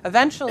up,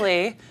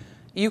 eventually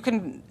you're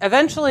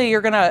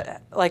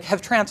gonna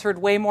have transferred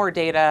way more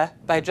data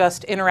by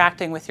just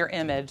interacting with your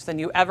image than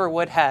you ever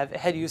would have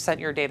had you sent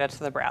your data to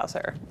the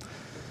browser.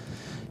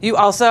 You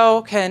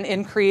also can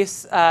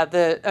increase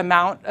the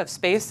amount of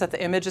space that the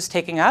image is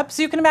taking up.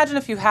 So you can imagine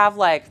if you have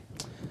like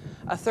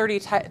a 30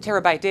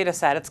 terabyte data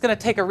set, it's gonna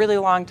take a really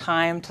long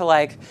time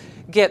to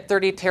get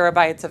 30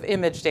 terabytes of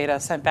image data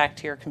sent back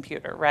to your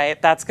computer,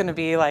 right? That's gonna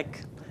be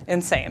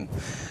insane.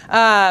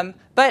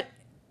 But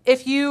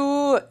if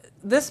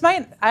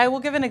I will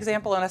give an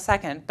example in a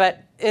second,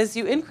 but as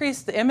you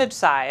increase the image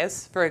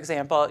size, for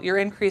example, you're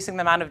increasing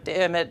the amount of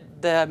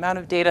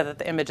data that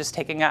the image is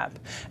taking up.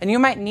 And you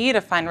might need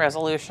a fine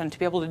resolution to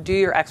be able to do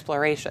your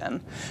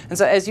exploration. And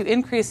so as you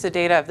increase the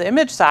data of the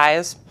image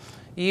size,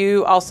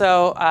 you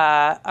also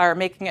are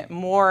making it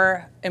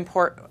more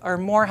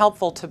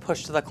helpful to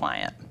push to the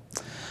client.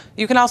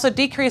 You can also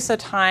decrease the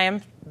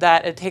time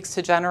that it takes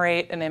to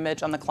generate an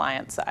image on the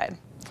client side.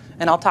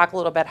 And I'll talk a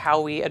little bit how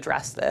we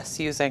address this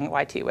using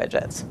YT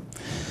widgets.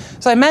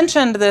 So I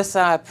mentioned this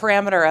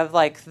parameter of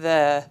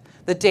the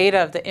the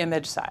data of the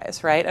image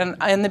size, right? And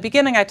in the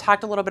beginning, I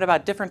talked a little bit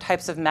about different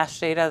types of mesh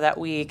data that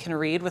we can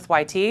read with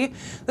YT.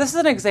 This is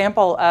an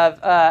example of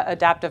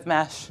adaptive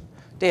mesh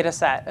data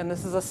set. And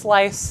this is a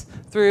slice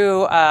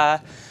through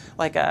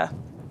like a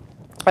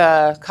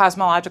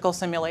cosmological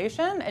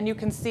simulation. And you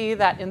can see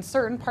that in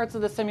certain parts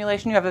of the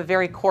simulation, you have a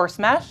very coarse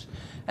mesh.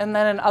 And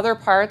then in other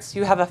parts,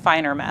 you have a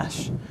finer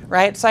mesh,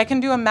 right? So I can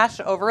do a mesh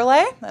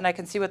overlay, and I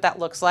can see what that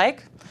looks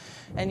like.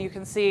 And you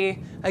can see,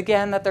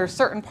 again, that there's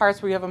certain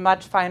parts where you have a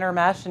much finer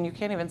mesh, and you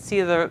can't even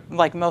see the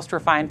most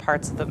refined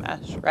parts of the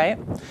mesh, right?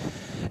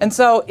 And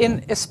so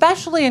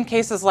especially in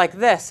cases like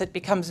this, it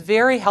becomes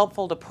very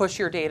helpful to push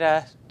your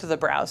data to the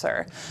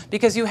browser,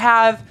 because you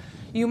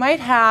might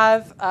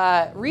have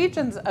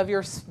regions of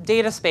your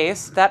data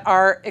space that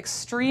are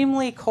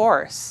extremely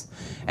coarse,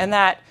 and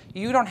that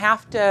you don't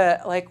have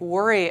to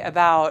worry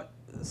about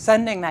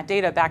sending that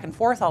data back and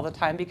forth all the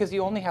time, because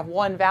you only have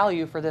one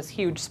value for this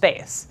huge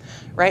space,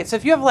 right? So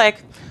if you have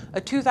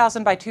a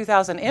 2,000 by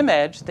 2,000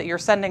 image that you're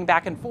sending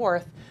back and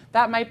forth,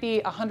 that might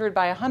be 100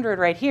 by 100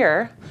 right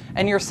here,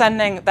 and you're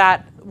sending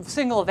that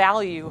single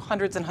value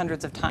hundreds and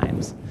hundreds of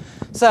times.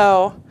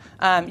 So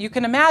you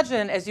can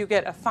imagine, as you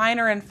get a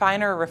finer and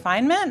finer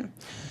refinement,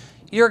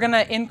 you're going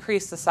to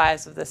increase the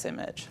size of this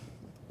image,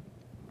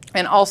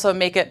 and also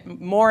make it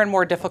more and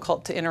more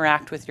difficult to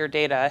interact with your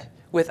data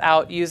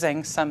without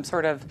using some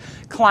sort of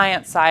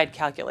client-side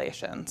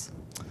calculations.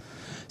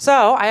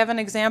 So I have an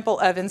example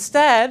of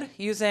instead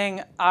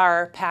using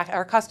our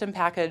custom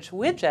package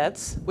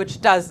Widgyts,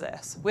 which does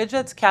this.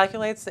 Widgyts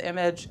calculates the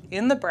image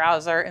in the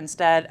browser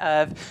instead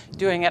of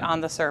doing it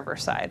on the server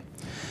side.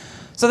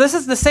 So this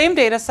is the same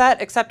data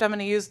set, except I'm going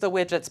to use the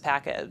Widgyts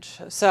package.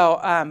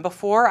 So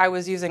before I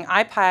was using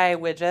IPy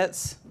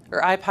Widgets.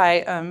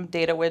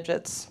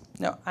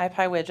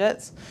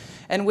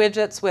 And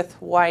Widgyts with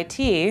YT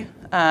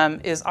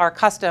is our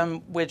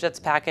custom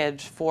Widgyts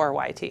package for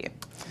YT.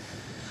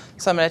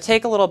 So I'm going to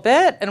take a little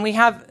bit, and we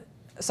have,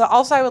 so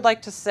also I would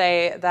like to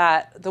say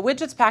that the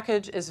Widgyts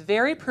package is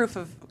very proof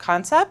of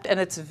concept, and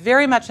it's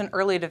very much in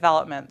early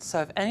development.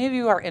 So if any of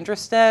you are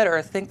interested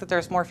or think that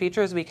there's more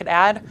features we could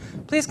add,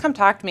 please come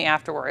talk to me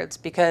afterwards,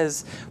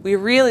 because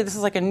this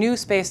is like a new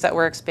space that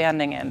we're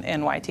expanding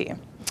in YT.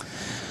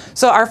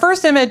 So our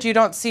first image, you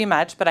don't see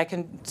much, but I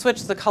can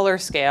switch the color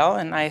scale,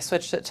 and I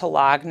switched it to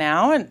log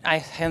now, and I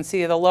can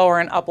see the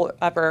lower and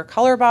upper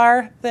color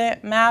bar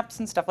maps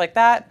and stuff like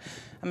that.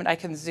 I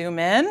can zoom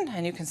in,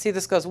 and you can see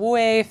this goes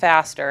way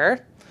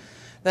faster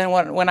than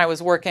when I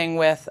was working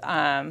with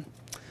the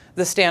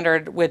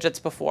standard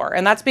widgets before.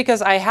 And that's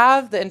because I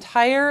have the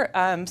entire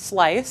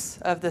slice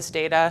of this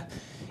data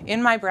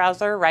in my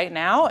browser right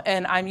now,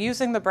 and I'm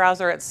using the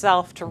browser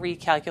itself to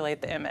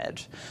recalculate the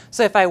image.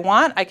 So if I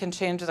want, I can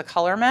change the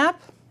color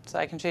map. So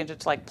I can change it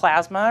to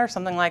plasma or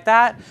something like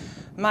that.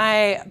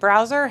 My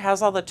browser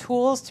has all the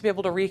tools to be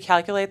able to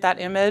recalculate that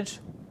image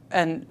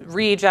and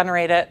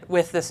regenerate it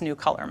with this new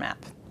color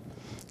map,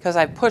 because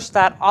I pushed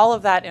all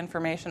of that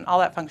information, all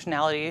that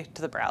functionality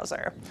to the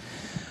browser.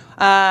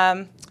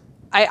 I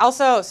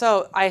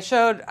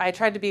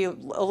tried to be a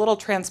little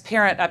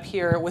transparent up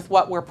here with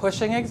what we're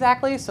pushing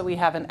exactly. So we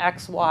have an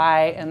X,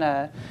 Y, and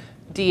a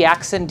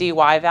DX and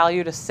DY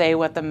value to say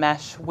what the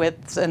mesh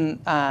widths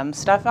and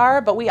stuff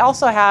are. But we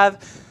also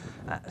have,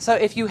 so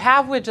if you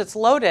have widgets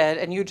loaded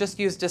and you just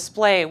use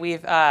display,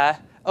 we've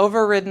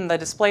overridden the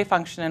display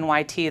function in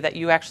YT that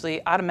you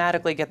actually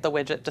automatically get the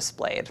widget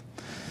displayed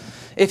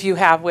if you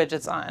have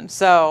widgets on.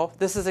 So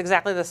this is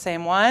exactly the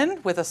same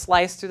one with a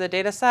slice through the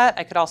data set.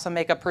 I could also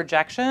make a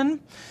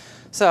projection.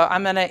 So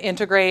I'm going to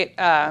integrate,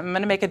 I'm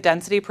going to make a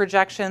density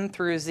projection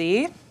through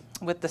Z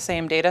with the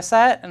same data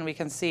set, and we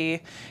can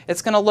see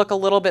it's going to look a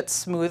little bit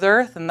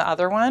smoother than the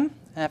other one.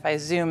 And if I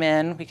zoom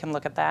in, we can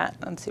look at that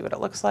and see what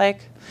it looks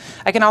like.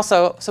 I can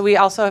also, so we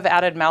also have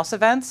added mouse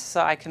events,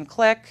 so I can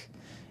click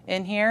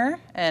in here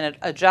and it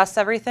adjusts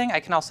everything. I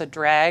can also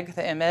drag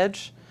the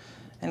image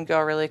and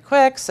go really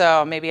quick.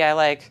 So maybe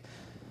I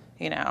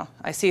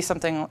I see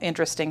something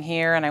interesting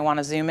here and I want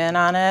to zoom in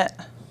on it.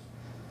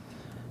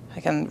 I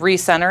can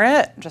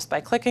recenter it just by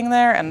clicking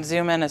there and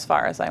zoom in as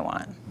far as I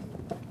want.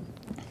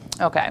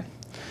 Okay,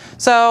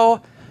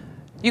 so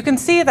you can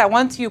see that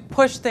once you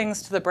push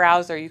things to the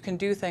browser, you can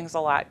do things a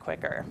lot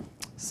quicker.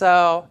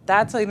 So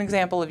that's an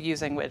example of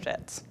using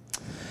widgets.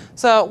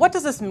 So what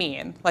does this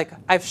mean?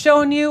 I've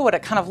shown you what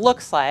it kind of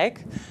looks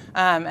like,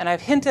 and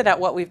I've hinted at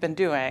what we've been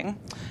doing.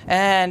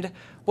 And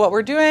what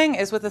we're doing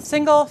is with a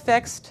single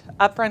fixed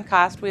upfront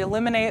cost, we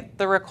eliminate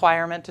the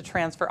requirement to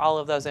transfer all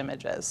of those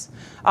images.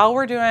 All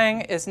we're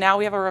doing is now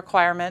we have a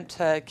requirement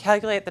to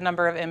calculate the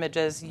number of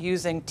images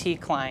using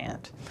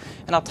T-client.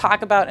 And I'll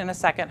talk about in a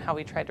second how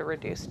we try to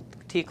reduce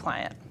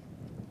T-client.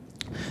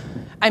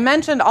 I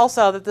mentioned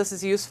also that this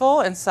is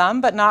useful in some,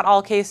 but not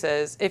all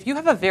cases. If you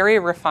have a very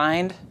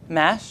refined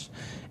mesh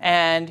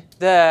and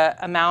the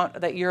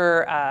amount that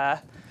you're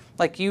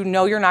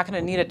you're not going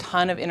to need a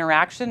ton of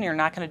interaction, you're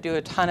not going to do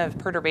a ton of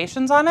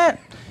perturbations on it,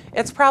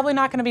 it's probably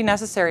not going to be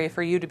necessary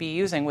for you to be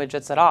using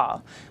widgets at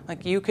all.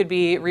 Like you could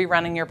be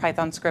rerunning your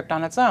Python script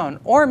on its own,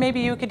 or maybe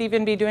you could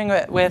even be doing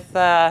it with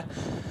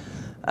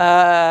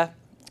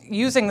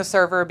using the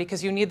server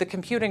because you need the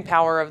computing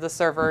power of the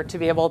server to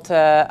be able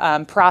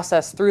to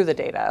process through the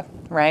data,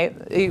 right?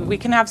 We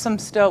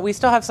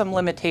still have some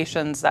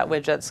limitations that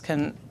widgets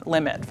can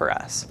limit for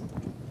us.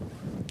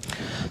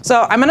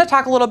 So I'm going to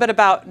talk a little bit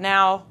about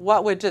now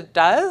what widget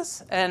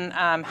does and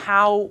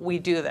how we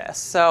do this.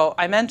 So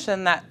I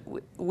mentioned that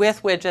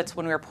with widgets,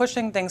 when we're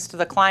pushing things to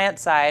the client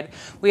side,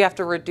 we have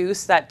to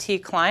reduce that T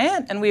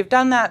client, and we've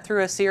done that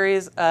through a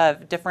series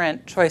of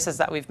different choices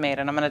that we've made,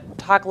 and I'm going to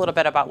talk a little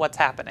bit about what's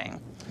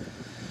happening.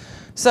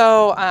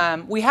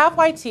 So we have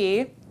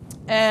YT,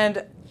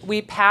 and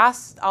we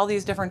pass all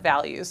these different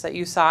values that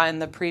you saw in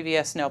the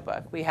previous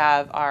notebook. We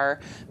have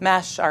our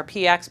mesh, our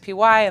px, py,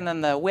 and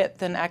then the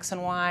width in x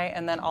and y,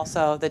 and then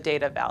also the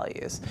data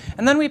values.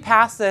 And then we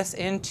pass this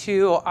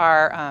into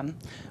our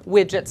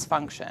widgets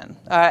function.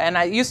 And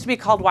it used to be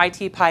called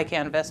YT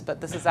PyCanvas,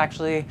 but this is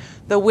actually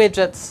the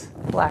widgets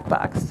black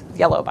box,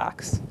 yellow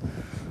box.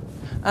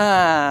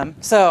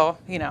 So,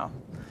 you know,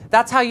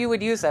 that's how you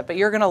would use it, but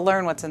you're going to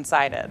learn what's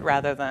inside it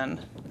rather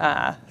than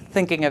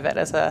thinking of it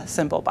as a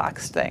simple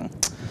box thing.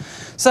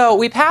 So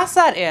we pass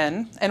that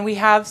in, and we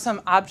have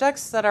some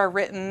objects that are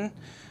written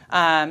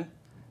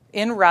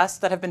in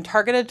Rust that have been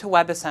targeted to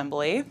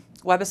WebAssembly.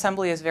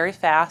 WebAssembly is very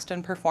fast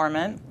and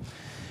performant.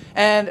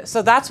 And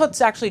so that's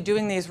what's actually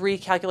doing these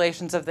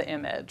recalculations of the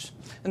image.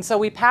 And so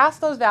we pass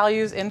those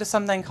values into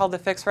something called the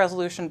fixed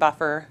resolution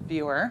buffer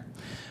viewer,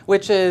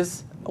 which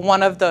is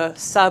one of the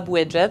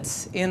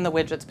sub-widgets in the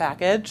widgets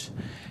package.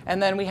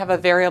 And then we have a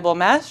variable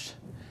mesh.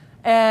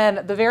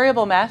 And the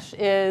variable mesh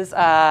is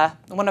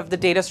one of the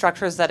data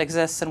structures that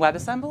exists in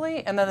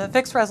WebAssembly. And then the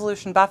fixed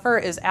resolution buffer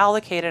is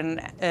allocated, and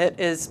it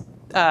is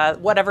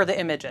whatever the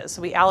image is.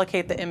 So we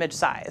allocate the image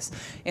size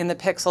in the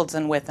pixels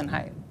and width and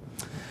height.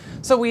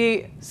 So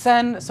we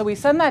send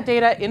that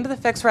data into the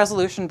fixed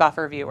resolution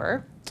buffer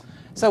viewer.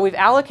 So we've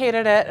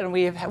allocated it, and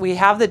we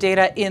have the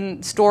data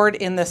stored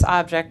in this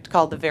object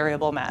called the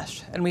variable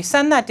mesh. And we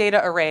send that data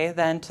array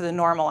then to the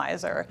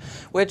normalizer,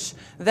 which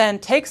then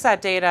takes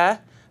that data,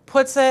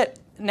 puts it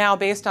now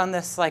based on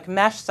this like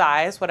mesh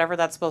size, whatever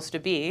that's supposed to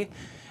be,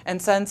 and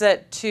sends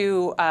it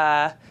to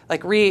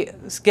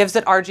gives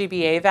it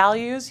RGBA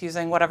values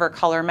using whatever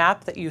color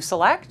map that you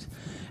select,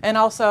 and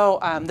also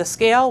the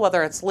scale,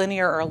 whether it's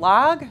linear or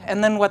log,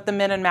 and then what the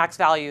min and max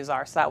values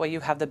are, so that way you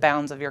have the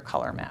bounds of your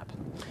color map.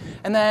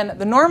 And then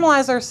the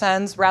normalizer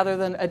sends, rather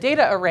than a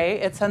data array,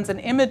 it sends an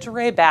image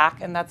array back,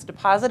 and that's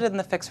deposited in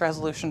the fixed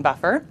resolution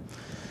buffer.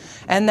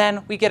 And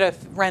then we get a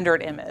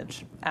rendered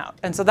image out.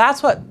 And so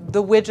that's what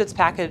the widgets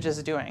package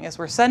is doing, is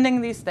we're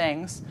sending these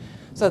things.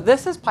 So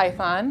this is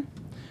Python.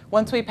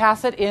 Once we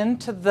pass it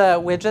into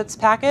the widgets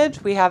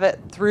package, we have it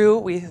through,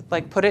 we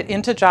put it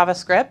into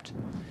JavaScript.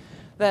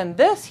 Then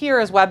this here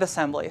is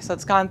WebAssembly. So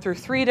it's gone through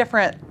 3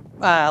 different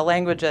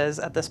languages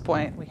at this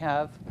point. We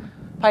have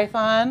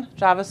Python,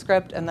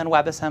 JavaScript, and then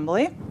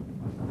WebAssembly.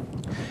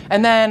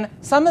 And then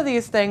some of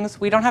these things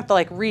we don't have to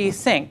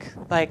resync.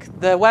 Like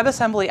the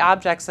WebAssembly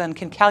objects then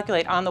can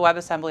calculate on the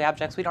WebAssembly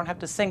objects. We don't have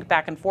to sync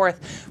back and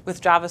forth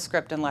with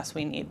JavaScript unless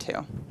we need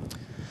to.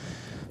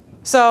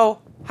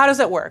 So how does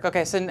it work?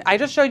 OK, so I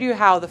just showed you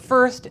how the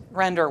first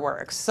render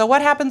works. So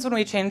what happens when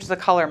we change the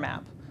color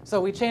map? So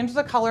we change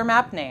the color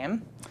map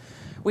name.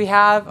 We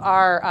have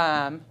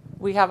our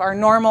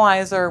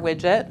normalizer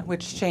widget,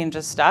 which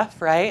changes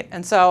stuff, right?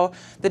 And so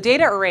the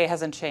data array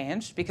hasn't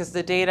changed because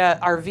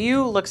our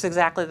view looks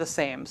exactly the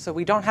same. So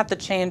we don't have to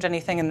change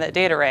anything in the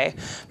data array.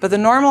 But the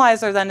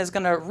normalizer then is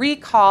going to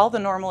recall the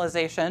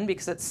normalization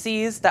because it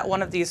sees that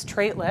one of these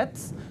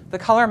traitlets, the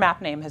color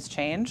map name, has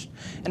changed.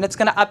 And it's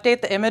going to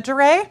update the image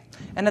array,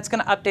 and it's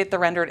going to update the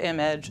rendered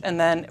image. And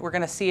then we're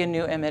going to see a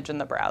new image in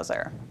the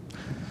browser.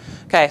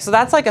 Okay, so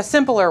that's like a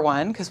simpler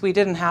one because we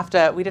didn't have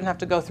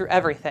to go through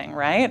everything,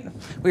 right?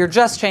 We were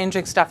just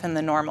changing stuff in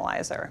the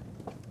normalizer.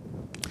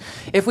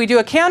 If we do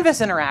a canvas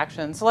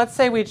interaction, so let's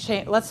say we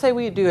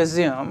do a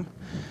zoom,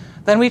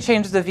 then we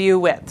change the view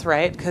width,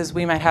 right? Because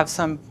we might have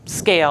some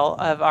scale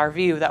of our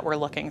view that we're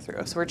looking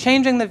through. So we're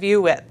changing the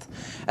view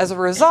width. As a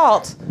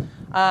result,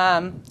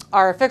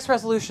 our fixed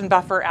resolution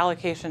buffer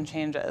allocation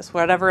changes.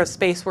 Whatever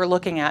space we're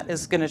looking at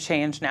is going to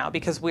change now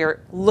because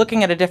we're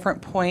looking at a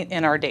different point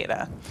in our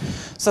data.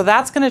 So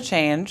that's going to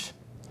change.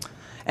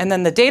 And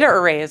then the data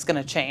array is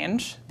going to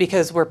change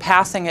because we're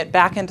passing it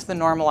back into the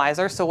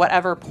normalizer. So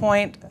whatever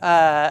point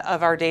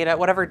of our data,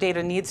 whatever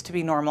data needs to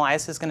be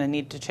normalized is going to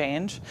need to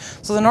change.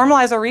 So the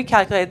normalizer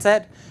recalculates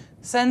it,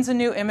 sends a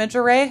new image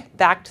array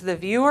back to the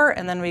viewer,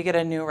 and then we get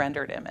a new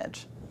rendered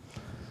image.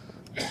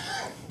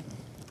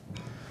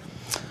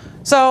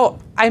 So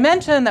I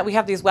mentioned that we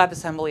have these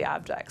WebAssembly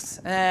objects.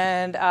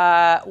 And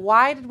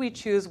why did we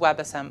choose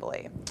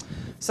WebAssembly?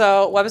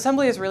 So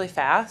WebAssembly is really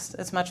fast.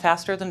 It's much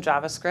faster than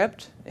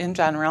JavaScript in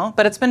general.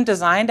 But it's been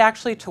designed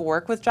actually to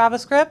work with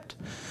JavaScript.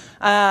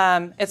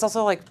 It's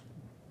also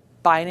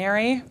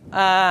binary.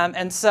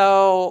 And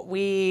so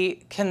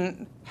we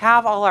can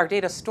have all our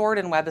data stored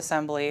in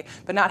WebAssembly,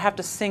 but not have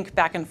to sync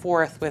back and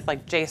forth with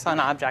like JSON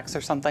objects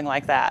or something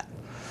like that.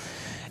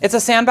 It's a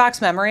sandbox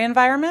memory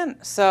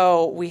environment,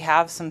 so we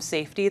have some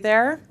safety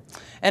there.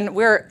 And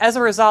as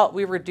a result,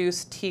 we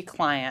reduce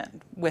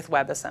T-client with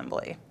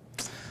WebAssembly.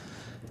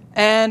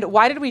 And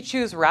why did we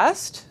choose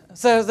Rust?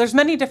 So there's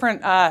many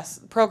different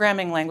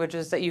programming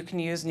languages that you can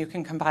use and you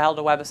can compile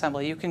to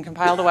WebAssembly. You can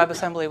compile to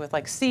WebAssembly with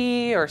like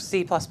C or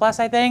C++,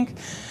 I think.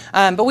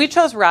 But we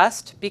chose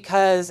Rust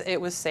because it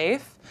was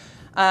safe.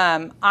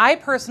 I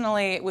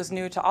personally was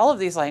new to all of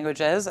these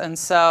languages, and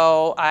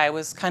so I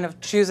was kind of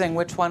choosing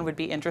which one would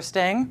be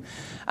interesting.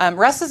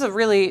 Rust is a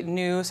really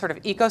new sort of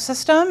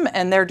ecosystem,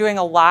 and they're doing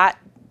a lot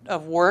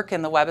of work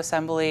in the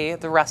WebAssembly,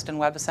 the Rust and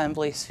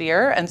WebAssembly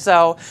sphere, and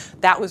so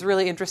that was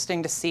really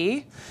interesting to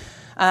see.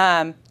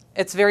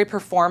 It's very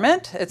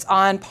performant. It's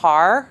on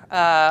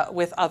par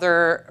with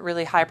other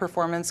really high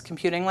performance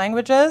computing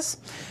languages.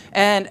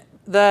 And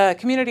the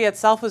community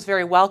itself was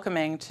very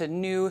welcoming to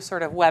new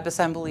sort of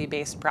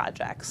WebAssembly-based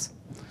projects.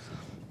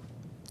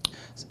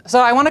 So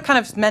I want to kind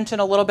of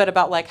mention a little bit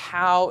about like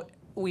how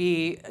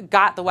we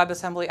got the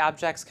WebAssembly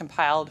objects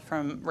compiled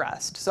from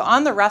Rust. So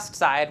on the Rust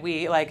side,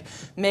 we like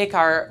make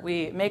our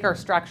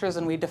structures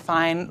and we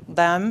define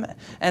them.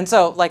 And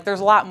so like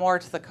there's a lot more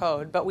to the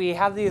code, but we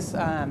have these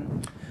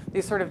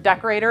sort of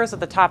decorators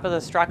at the top of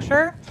the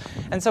structure.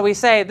 And so we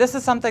say, this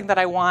is something that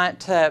I want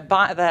to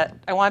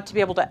be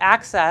able to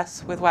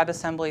access with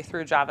WebAssembly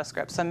through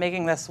JavaScript. So I'm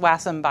making this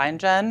wasm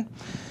bindgen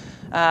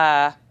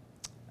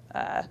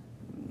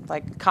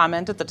like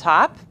comment at the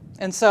top.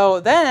 And so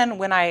then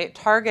when I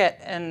target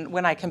and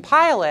when I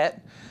compile it,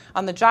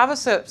 on the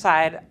JavaScript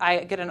side, I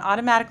get an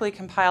automatically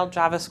compiled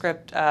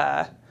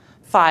JavaScript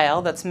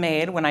file that's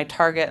made when I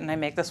target and I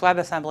make this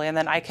WebAssembly, and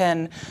then I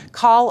can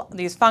call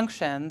these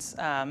functions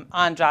from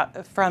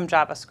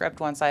JavaScript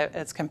once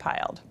it's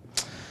compiled.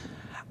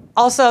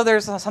 Also,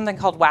 there's something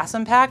called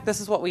wasm-pack.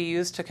 This is what we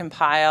use to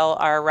compile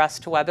our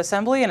Rust to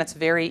WebAssembly, and it's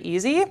very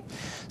easy.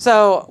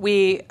 So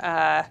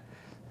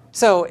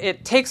so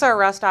it takes our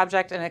Rust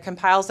object and it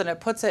compiles and it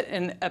puts it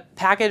in a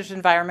packaged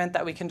environment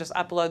that we can just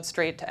upload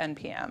straight to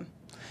NPM.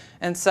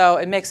 And so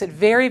it makes it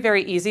very,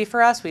 very easy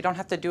for us. We don't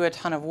have to do a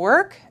ton of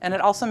work, and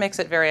it also makes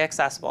it very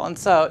accessible. And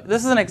so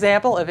this is an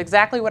example of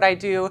exactly what I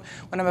do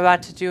when I'm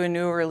about to do a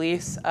new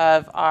release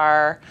of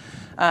our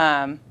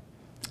Rust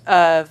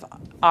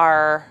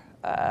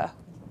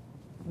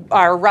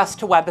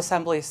to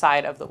WebAssembly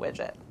side of the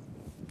widget.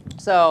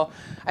 So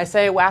I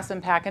say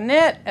wasm pack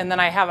init, and then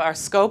I have our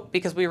scope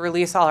because we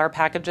release all our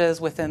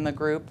packages within the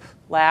group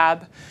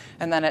lab,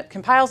 and then it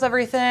compiles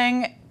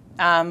everything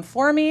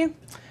for me.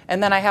 And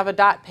then I have a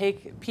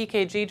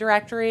 .pkg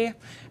directory,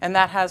 and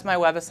that has my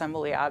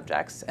WebAssembly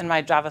objects and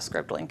my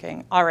JavaScript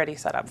linking already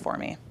set up for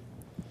me.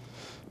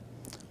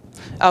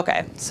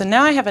 OK, so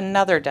now I have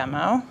another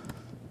demo.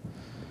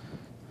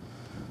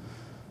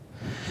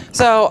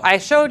 So I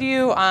showed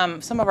you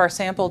some of our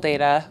sample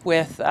data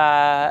with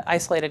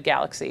isolated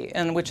galaxy,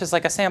 which is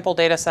like a sample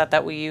data set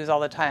that we use all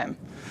the time.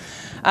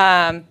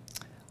 So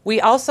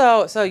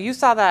you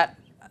saw that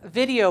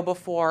video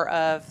before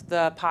of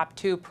the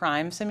POP2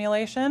 prime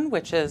simulation,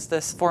 which is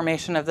this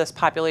formation of this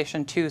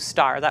population 2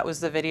 star. That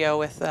was the video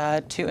with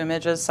 2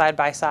 images side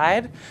by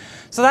side.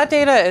 So that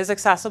data is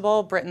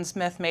accessible. Britton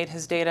Smith made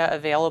his data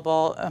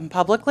available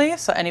publicly,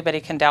 so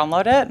anybody can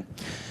download it.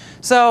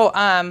 So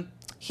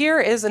here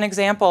is an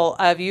example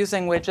of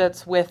using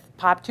widgets with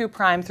POP2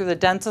 prime through the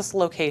densest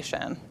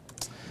location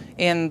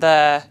in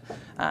the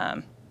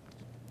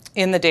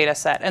data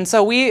set. And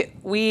so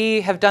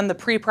we have done the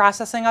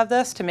pre-processing of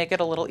this to make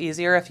it a little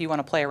easier if you want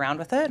to play around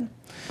with it.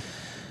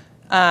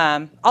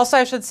 Also,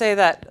 I should say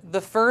that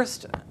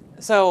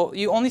so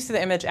you only see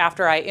the image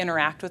after I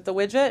interact with the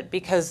widget,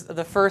 because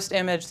the first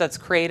image that's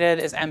created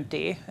is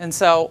empty. And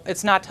so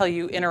it's not till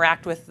you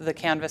interact with the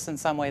canvas in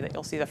some way that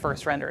you'll see the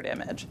first rendered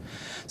image.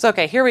 So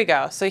OK, here we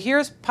go. So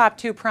here's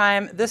POP2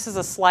 prime. This is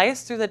a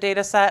slice through the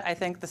data set. I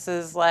think this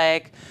is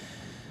like,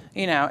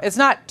 it's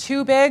not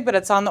too big, but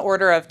it's on the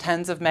order of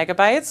tens of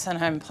megabytes,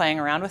 and I'm playing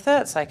around with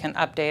it. So I can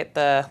update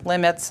the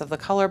limits of the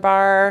color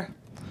bar.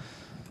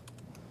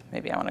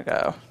 Maybe I want to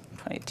go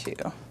 22.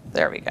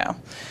 There we go.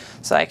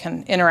 So I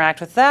can interact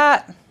with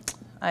that.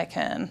 I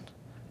can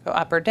go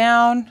up or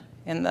down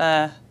in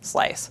the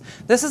slice.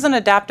 This is an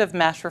adaptive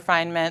mesh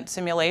refinement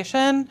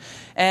simulation.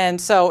 And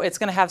so it's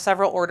going to have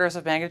several orders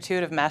of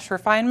magnitude of mesh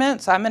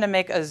refinement. So I'm going to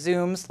make a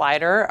zoom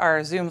slider.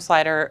 Our zoom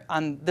slider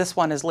on this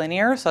one is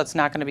linear, so it's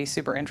not going to be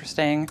super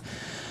interesting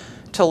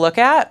to look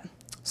at.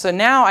 So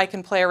now I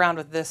can play around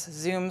with this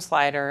zoom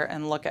slider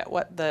and look at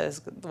what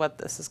this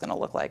is going to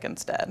look like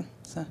instead.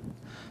 So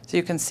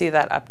you can see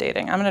that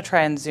updating. I'm going to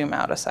try and zoom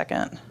out a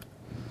second.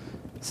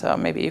 So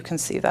maybe you can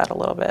see that a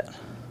little bit.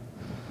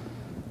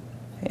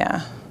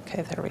 Yeah,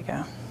 OK, there we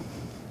go.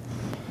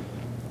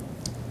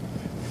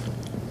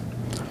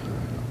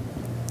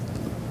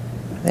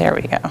 There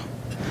we go.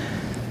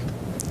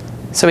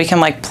 So we can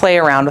like play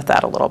around with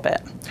that a little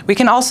bit. We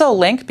can also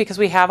link, because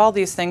we have all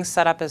these things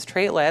set up as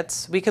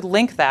traitlets, we could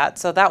link that.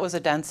 So that was a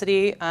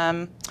density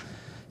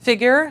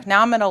figure,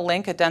 now I'm going to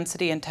link a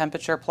density and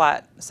temperature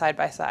plot side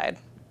by side.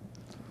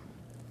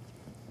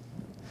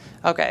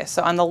 Okay,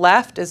 so on the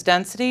left is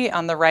density,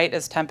 on the right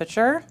is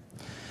temperature.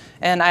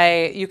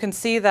 And you can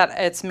see that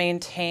it's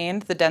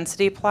maintained the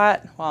density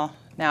plot. Well,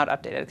 now it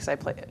updated because I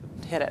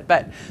hit it.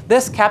 But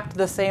this kept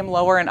the same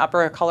lower and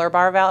upper color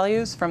bar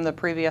values from the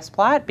previous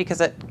plot because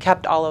it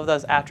kept all of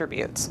those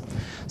attributes.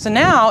 So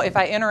now if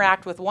I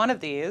interact with one of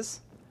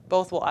these,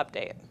 both will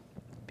update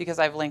because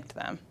I've linked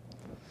them.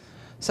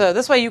 So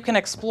this way you can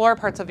explore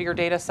parts of your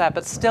data set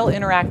but still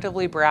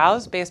interactively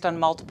browse based on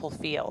multiple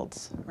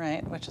fields,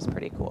 right? Which is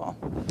pretty cool.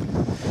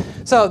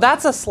 So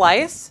that's a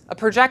slice. A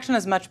projection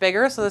is much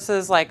bigger. So this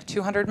is like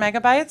 200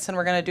 megabytes, and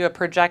we're going to do a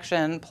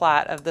projection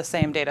plot of the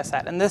same data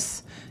set. And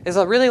this is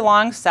a really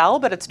long cell,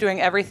 but it's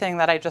doing everything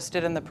that I just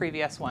did in the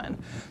previous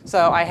one.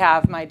 So I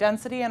have my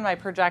density and my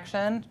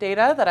projection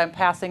data that I'm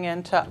passing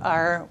into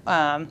our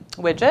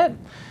widget.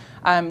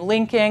 I'm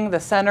linking the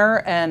center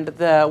and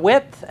the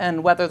width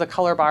and whether the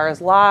color bar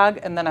is log,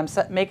 and then I'm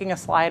making a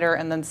slider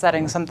and then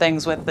setting some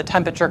things with the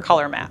temperature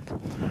color map.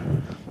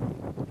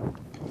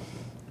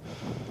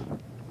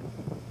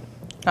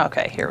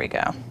 Okay, here we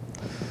go.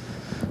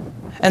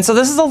 And so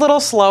this is a little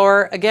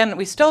slower. Again,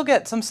 we still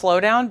get some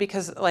slowdown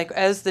because like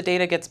as the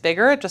data gets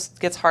bigger, it just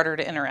gets harder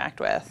to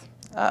interact with.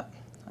 I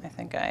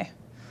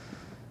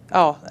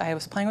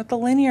was playing with the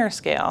linear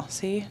scale.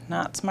 See,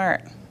 not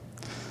smart.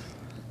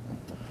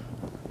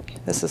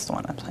 This is the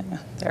one I'm playing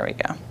with. There we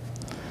go.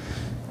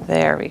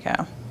 There we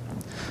go.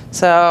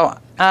 So,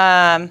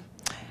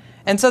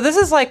 and so this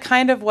is like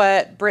kind of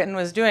what Britton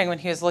was doing when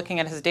he was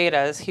looking at his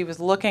data. Is he was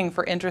looking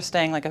for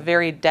interesting, like a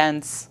very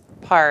dense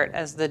part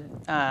as the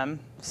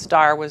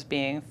star was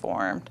being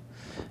formed.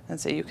 And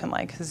so you can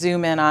like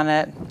zoom in on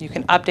it. You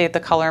can update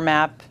the color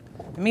map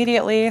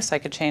immediately. So I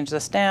could change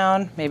this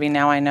down. Maybe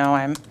now I know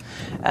I'm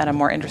at a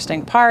more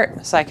interesting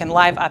part. So I can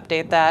live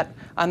update that.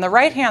 On the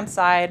right-hand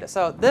side,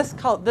 so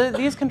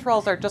these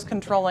controls are just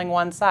controlling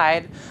one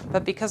side,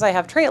 but because I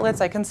have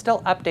traitlets, I can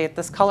still update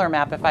this color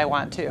map if I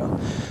want to.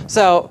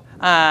 So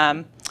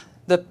I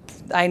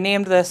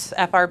named this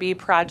FRB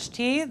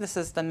Proj-T. This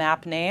is the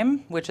map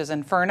name, which is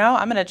Inferno.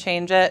 I'm going to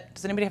change it.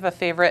 Does anybody have a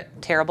favorite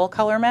terrible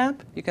color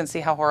map? You can see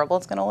how horrible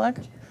it's going to look.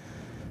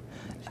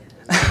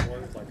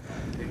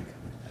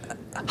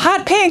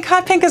 Hot pink.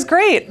 Hot pink is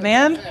great,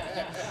 man.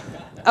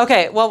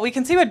 Okay, well, we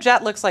can see what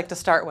Jet looks like to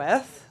start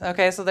with.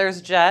 Okay, so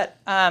there's Jet.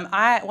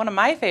 One of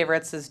my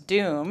favorites is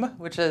Doom,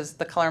 which is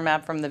the color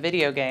map from the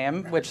video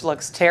game, which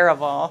looks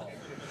terrible.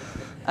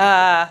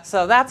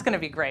 So that's going to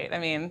be great. I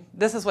mean,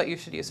 this is what you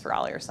should use for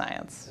all your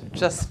science.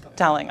 Just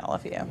telling all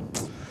of you.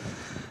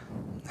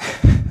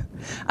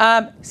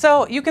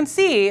 So you can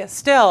see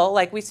still,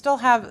 like we still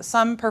have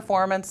some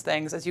performance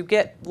things. As you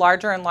get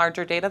larger and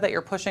larger data that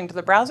you're pushing to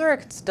the browser, it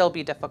can still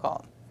be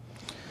difficult.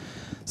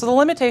 So the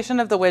limitation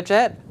of the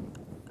widget.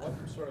 What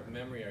sort of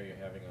memory are you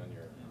having on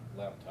your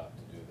laptop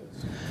to do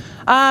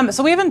this?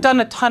 So we haven't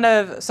done a ton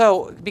of,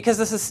 because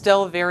this is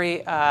still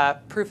very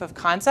proof of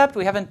concept,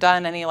 we haven't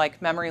done any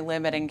like memory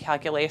limiting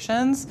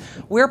calculations.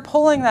 We're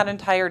pulling that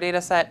entire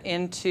data set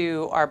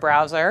into our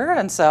browser,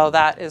 and so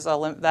that is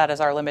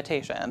our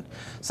limitation.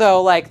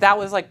 So like that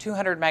was like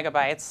 200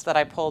 megabytes that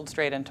I pulled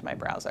straight into my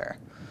browser.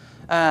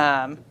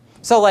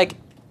 So like,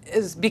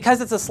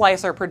 because it's a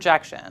slice or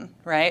projection,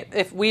 right?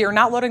 If we are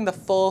not loading the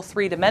full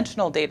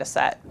three-dimensional data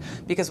set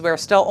because we're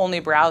still only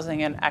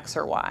browsing in X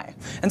or Y.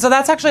 And so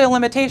that's actually a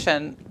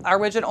limitation. Our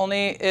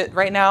widget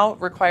right now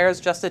requires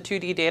just a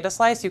 2D data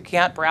slice. You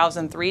can't browse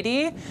in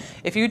 3D.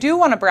 If you do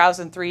want to browse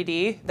in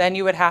 3D, then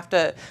you would have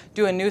to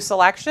do a new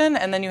selection,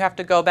 and then you have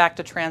to go back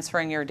to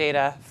transferring your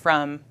data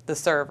from the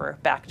server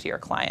back to your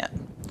client.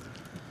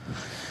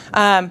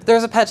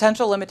 There's a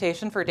potential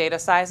limitation for data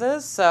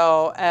sizes.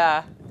 So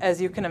as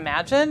you can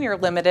imagine, you're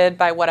limited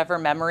by whatever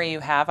memory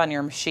you have on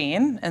your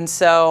machine. And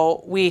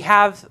so we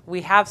have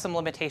some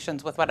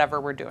limitations with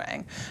whatever we're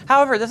doing.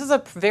 However, this is a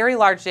very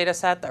large data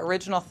set. The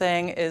original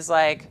thing is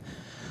like,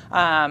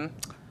 I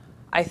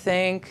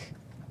think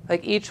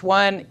like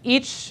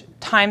each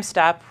time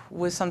step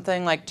was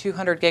something like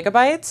 200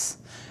 gigabytes.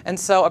 And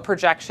so a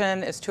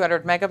projection is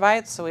 200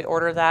 megabytes. So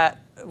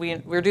we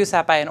reduce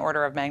that by an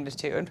order of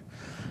magnitude,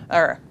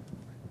 or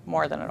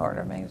more than an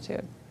order of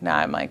magnitude. Now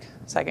I'm like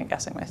second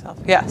guessing myself.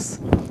 Yes.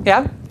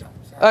 Yeah?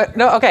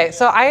 No, okay,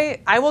 so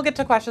I will get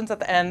to questions at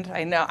the end.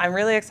 I know, I'm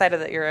really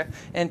excited that you're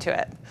into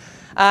it.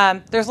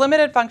 There's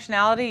limited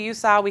functionality. You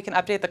saw we can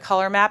update the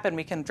color map and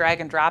we can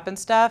drag and drop and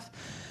stuff.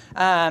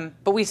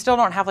 But we still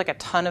don't have like a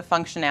ton of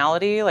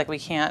functionality. Like we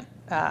can't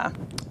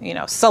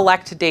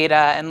select data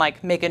and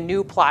like make a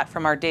new plot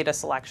from our data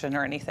selection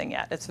or anything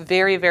yet. It's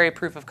very, very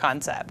proof of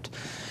concept.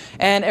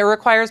 And it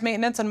requires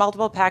maintenance in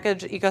multiple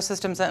package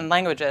ecosystems and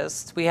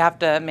languages. We have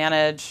to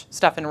manage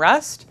stuff in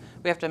Rust.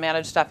 We have to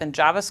manage stuff in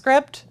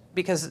JavaScript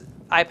because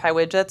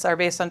Widgets are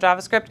based on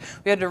JavaScript.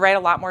 We had to write a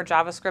lot more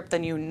JavaScript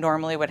than you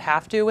normally would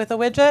have to with a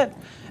widget.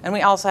 And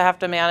we also have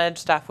to manage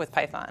stuff with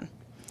Python.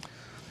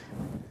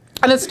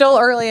 And it's still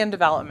early in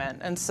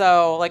development. And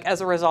so like as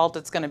a result,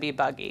 it's going to be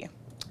buggy.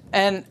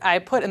 And I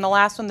put in the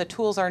last one, the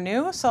tools are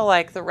new. So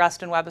like the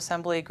Rust and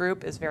WebAssembly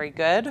group is very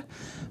good,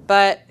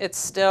 but it's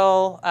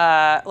still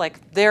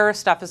like their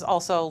stuff is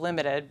also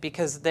limited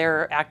because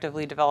they're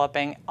actively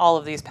developing all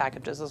of these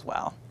packages as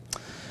well.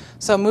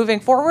 So moving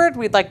forward,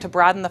 we'd like to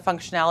broaden the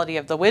functionality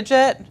of the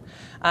widget.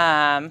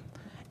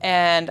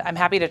 And I'm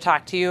happy to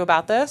talk to you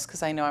about this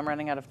because I know I'm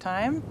running out of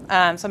time.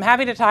 So I'm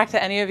happy to talk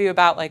to any of you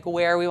about like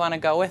where we want to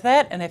go with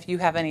it and if you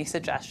have any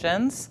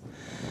suggestions.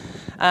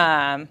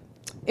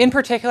 In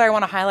particular, I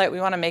want to highlight we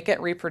want to make it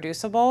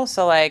reproducible.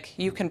 So like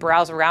you can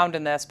browse around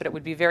in this, but it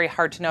would be very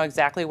hard to know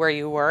exactly where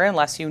you were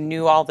unless you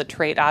knew all the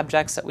trait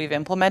objects that we've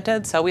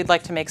implemented. So we'd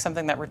like to make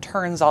something that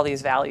returns all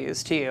these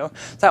values to you.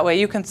 So that way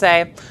you can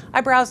say,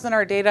 I browsed in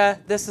our data,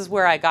 this is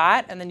where I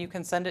got, and then you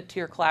can send it to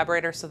your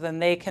collaborator so then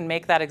they can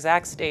make that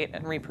exact state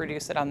and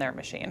reproduce it on their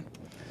machine.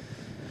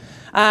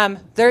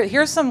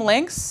 Here's some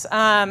links,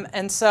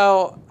 and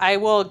so I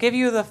will give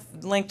you the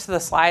link to the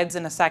slides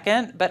in a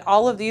second, but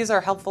all of these are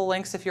helpful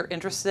links if you're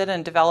interested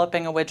in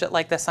developing a widget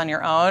like this on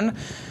your own.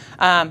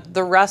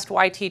 The Rust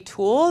YT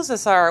tools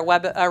is our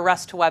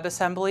Rust to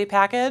WebAssembly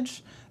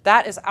package.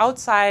 That is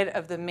outside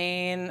of the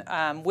main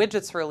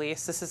widgets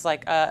release. This is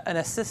like an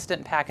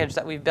assistant package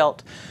that we've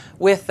built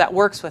that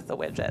works with the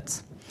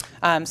widgets.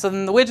 So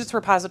then the widgets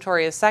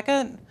repository is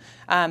second.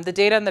 The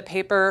data in the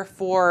paper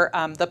for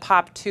the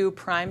POP2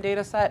 prime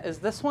data set is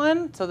this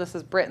one. So this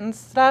is Britain's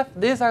stuff.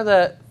 These are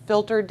the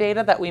filtered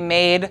data that we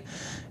made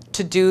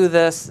to do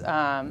this,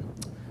 to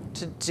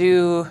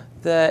do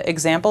the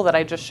example that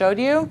I just showed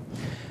you.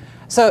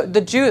 So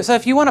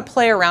if you want to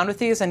play around with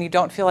these and you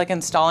don't feel like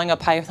installing a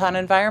Python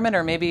environment,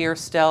 or maybe you're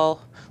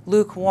still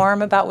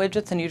lukewarm about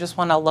widgets and you just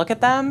want to look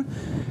at them,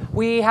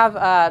 we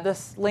have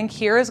this link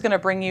here is going to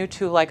bring you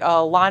to like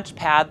a launch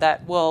pad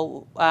that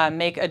will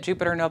make a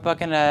Jupyter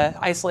notebook in an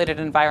isolated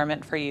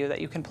environment for you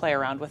that you can play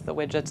around with the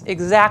widgets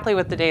exactly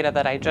with the data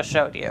that I just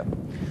showed you.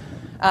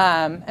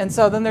 And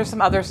so then there's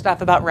some other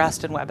stuff about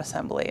Rust and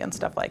WebAssembly and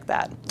stuff like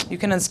that. You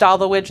can install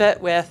the widget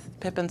with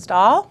pip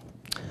install.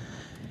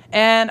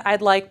 And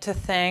I'd like to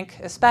thank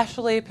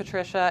especially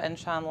Patricia and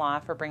Sean Law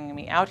for bringing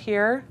me out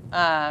here.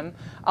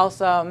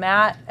 Also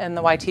Matt and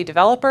the YT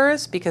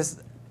developers,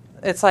 because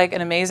it's like an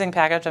amazing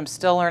package. I'm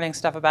still learning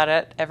stuff about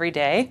it every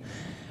day.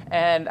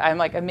 And I'm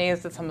like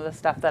amazed at some of the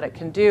stuff that it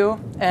can do.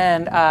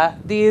 And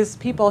these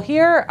people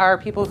here are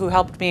people who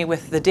helped me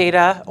with the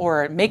data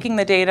or making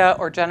the data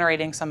or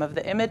generating some of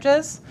the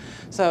images.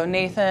 So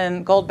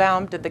Nathan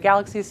Goldbaum did the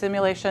galaxy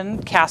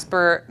simulation.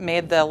 Casper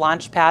made the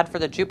launch pad for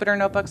the Jupyter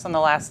notebooks on the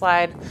last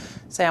slide.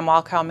 Sam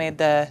Walkow made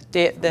the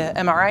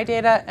MRI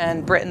data.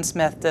 And Britton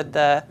Smith did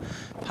the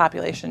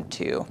population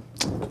 2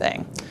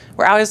 thing.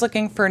 We're always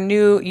looking for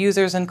new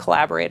users and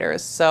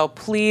collaborators. So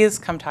please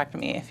come talk to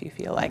me if you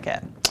feel like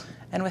it.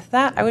 And with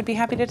that, I would be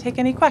happy to take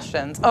any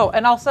questions. Oh,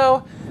 and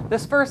also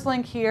this first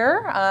link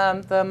here,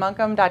 the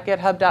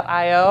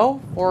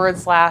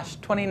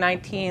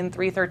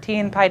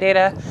monkum.github.io/2019-313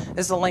 PyData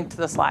is the link to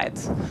the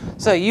slides.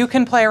 So you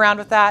can play around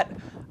with that.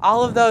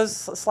 All of those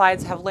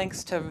slides have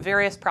links to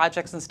various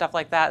projects and stuff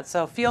like that.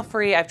 So feel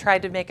free. I've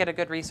tried to make it a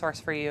good resource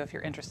for you if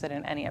you're interested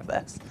in any of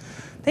this.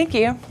 Thank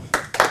you.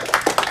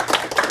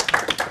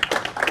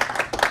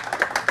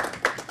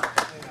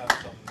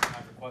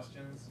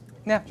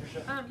 Yeah.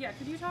 Yeah,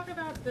 could you talk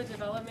about the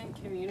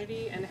development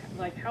community and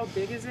like how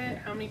big is it?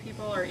 How many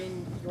people are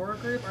in your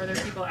group? Are there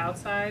people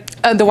outside?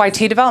 The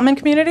YT development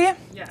community?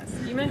 Yes.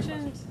 You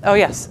mentioned. Oh,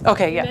 yes.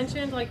 Okay, yeah. You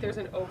mentioned like there's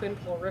an open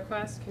pull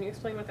request. Can you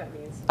explain what that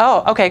means?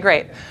 Oh, okay,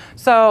 great.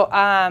 So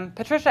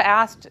Patricia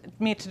asked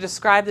me to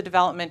describe the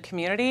development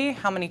community,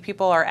 how many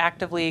people are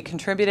actively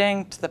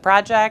contributing to the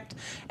project,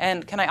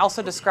 and can I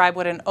also describe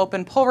what an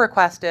open pull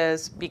request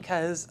is,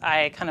 because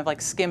I kind of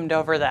like skimmed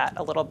over that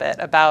a little bit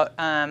about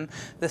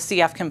the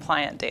CF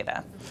compliant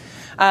data.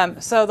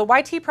 So the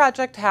YT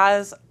project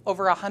has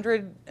over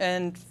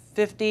 150,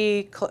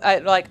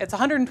 it's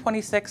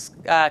 126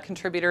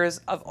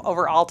 contributors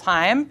over all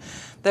time.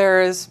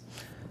 There's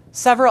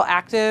several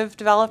active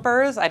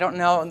developers. I don't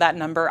know that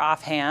number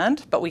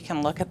offhand, but we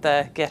can look at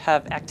the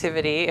GitHub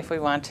activity if we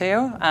want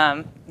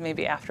to,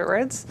 maybe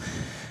afterwards.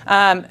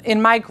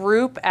 In my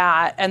group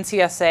at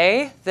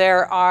NCSA,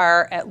 there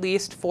are at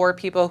least 4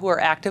 people who are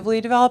actively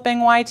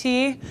developing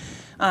YT.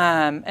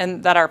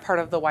 And that are part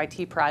of the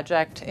YT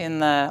project in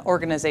the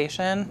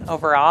organization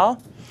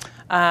overall.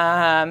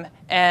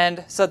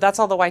 And so that's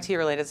all the YT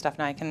related stuff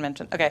now I can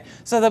mention. Okay,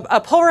 so a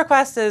pull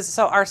request is,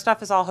 so our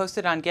stuff is all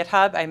hosted on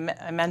GitHub. I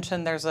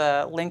mentioned there's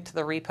a link to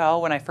the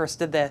repo when I first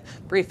did the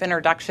brief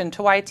introduction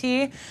to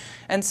YT.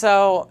 And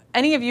so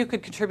any of you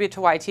could contribute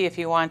to YT if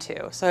you want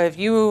to. So if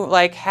you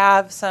like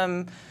have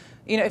some,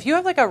 if you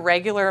have like a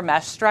regular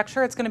mesh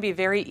structure, it's going to be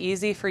very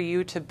easy for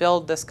you to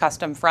build this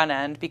custom front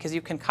end because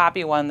you can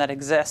copy one that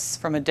exists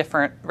from a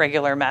different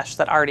regular mesh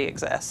that already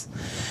exists.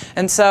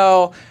 And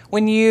so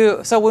when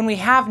we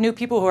have new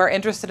people who are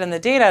interested in the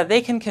data,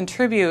 they can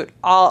contribute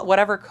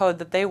whatever code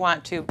that they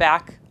want to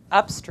back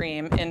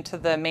upstream into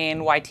the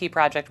main YT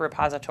project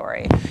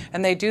repository.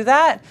 And they do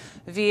that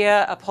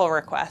via a pull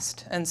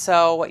request. And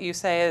so what you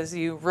say is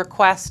you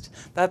request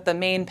that the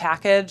main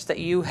package that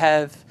you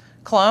have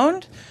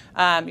cloned,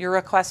 you're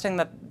requesting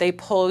that they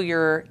pull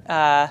your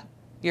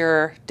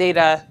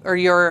data or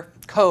your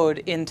code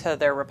into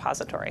their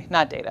repository,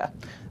 not data,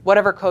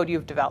 whatever code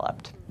you've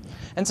developed.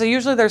 And so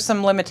usually there's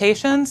some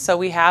limitations. So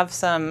we have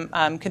some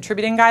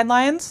contributing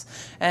guidelines,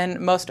 and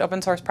most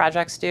open source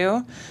projects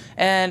do.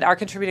 And our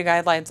contributing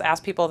guidelines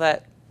ask people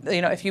that,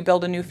 if you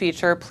build a new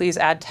feature, please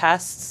add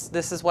tests.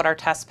 This is what our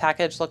test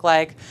package look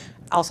like.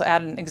 Also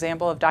add an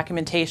example of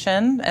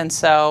documentation. And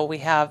so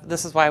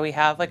this is why we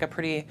have like a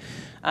pretty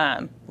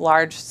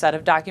large set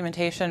of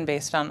documentation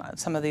based on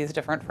some of these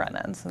different front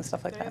ends and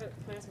stuff like that. Can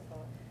I ask a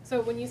follow-up? So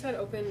when you said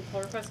open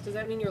pull request, does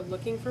that mean you're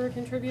looking for a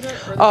contributor, or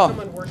there's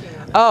someone working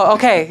on it? Oh,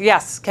 okay.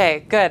 Yes. Okay.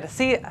 Good.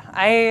 See,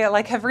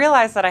 I have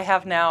realized that I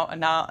have now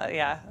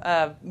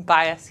a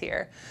bias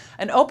here.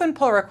 An open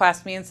pull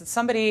request means that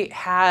somebody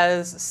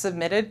has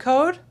submitted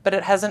code, but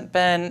it hasn't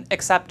been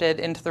accepted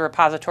into the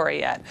repository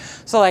yet.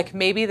 So like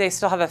maybe they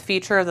still have a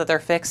feature that they're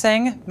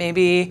fixing.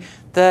 Maybe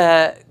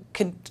the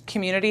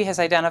community has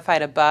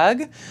identified a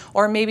bug,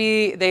 or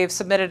maybe they've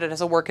submitted it as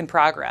a work in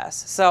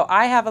progress. So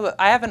I have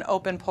an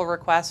open pull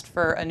request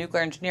for a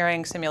nuclear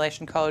engineering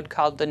simulation code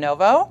called de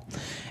novo,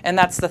 and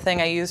that's the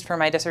thing I used for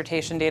my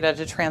dissertation data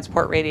to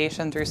transport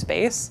radiation through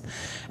space.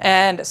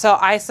 And so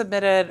I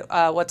submitted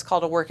what's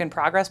called a work in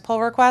progress pull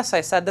request.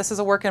 I said, this is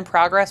a work in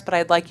progress, but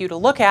I'd like you to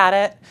look at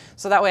it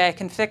so that way I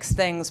can fix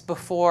things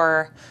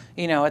before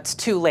it's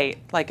too late.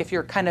 Like if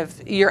you're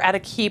at a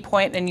key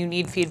point and you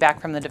need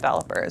feedback from the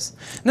developers.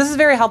 And this is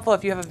very helpful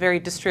if you have a very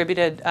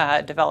distributed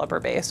developer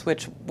base,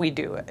 which we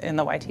do in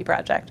the YT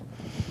project.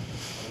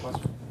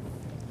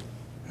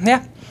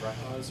 Yeah?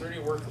 Is there any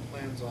work or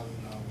plans on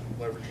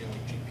leveraging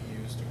like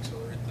GPUs to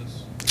accelerate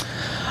this?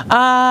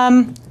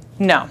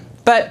 No.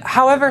 But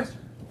however,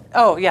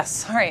 oh, yes,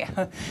 sorry.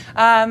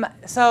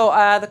 So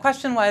the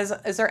question was,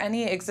 is there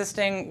any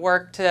existing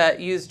work to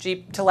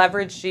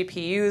leverage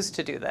GPUs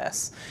to do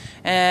this?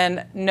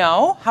 And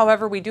no.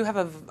 However, we do have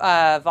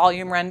a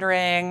volume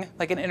rendering,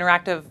 like an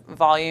interactive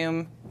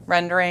volume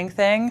rendering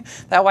thing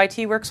that YT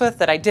works with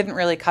that I didn't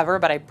really cover,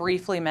 but I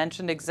briefly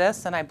mentioned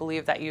exists, and I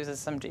believe that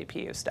uses some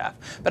GPU stuff.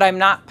 But I'm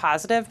not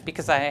positive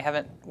because I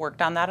haven't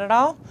worked on that at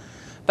all.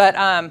 But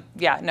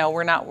yeah, no,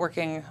 we're not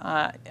working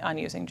on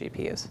using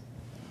GPUs.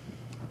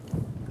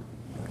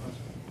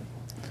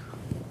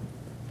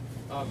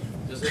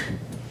 Does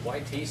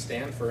YT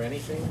stand for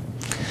anything?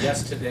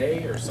 Yes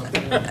today or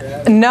something like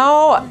that?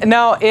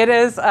 No, it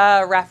is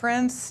a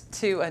reference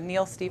to a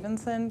Neil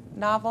Stephenson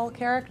novel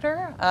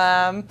character.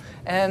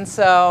 And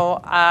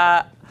so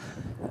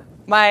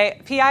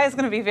my PI is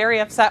going to be very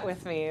upset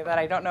with me that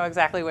I don't know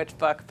exactly which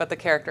book, but the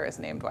character is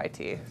named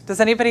YT. Does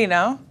anybody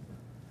know?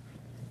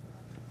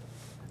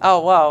 Oh,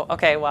 whoa.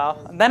 Okay,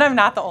 well, then I'm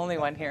not the only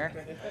one here.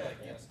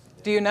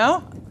 Do you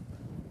know?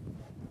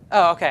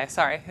 Oh, okay,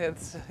 sorry.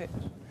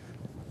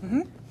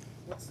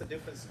 What's the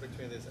difference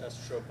between this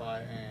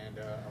AstroPy and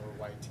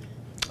our YT?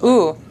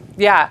 Ooh,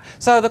 yeah.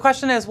 So the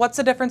question is, what's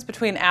the difference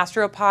between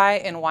AstroPy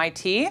and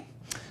YT?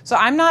 So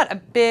I'm not a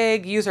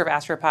big user of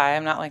AstroPy.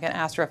 I'm not like an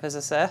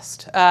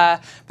astrophysicist.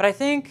 But I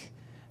think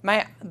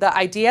the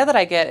idea that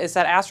I get is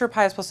that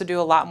AstroPy is supposed to do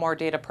a lot more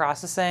data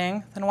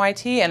processing than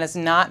YT, and is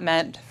not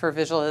meant for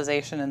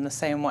visualization in the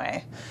same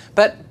way.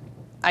 But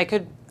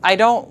I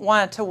don't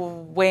want to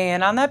weigh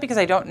in on that because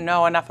I don't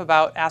know enough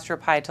about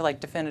AstroPy to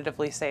like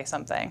definitively say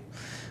something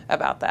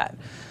about that.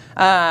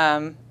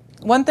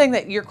 One thing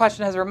that your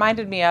question has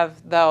reminded me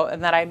of, though,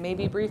 and that I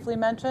maybe briefly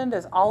mentioned,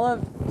 is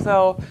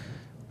so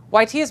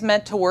YT is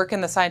meant to work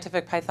in the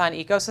scientific Python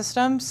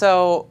ecosystem.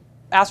 So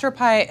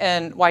AstroPy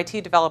and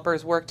YT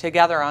developers work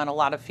together on a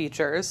lot of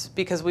features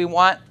because we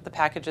want the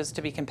packages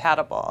to be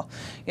compatible.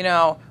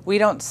 We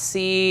don't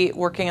see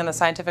working in the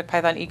scientific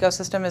Python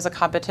ecosystem as a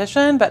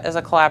competition, but as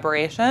a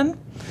collaboration.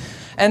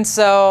 And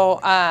so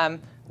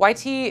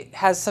YT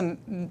has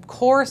some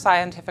core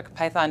scientific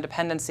Python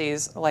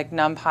dependencies like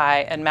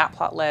NumPy and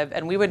Matplotlib,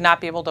 and we would not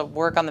be able to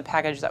work on the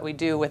package that we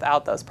do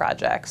without those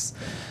projects.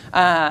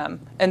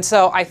 And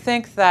so I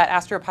think that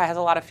AstroPy has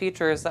a lot of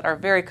features that are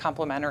very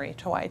complementary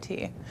to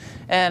YT.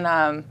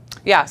 And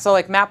yeah, so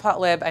like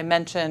Matplotlib I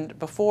mentioned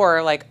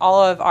before, like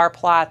all of our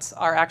plots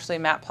are actually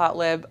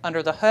Matplotlib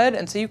under the hood,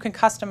 and so you can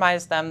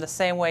customize them the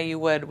same way you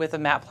would with a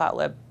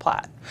Matplotlib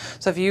plot.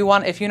 So if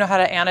you know how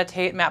to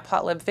annotate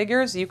Matplotlib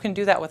figures, you can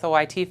do that with a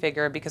YT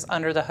figure because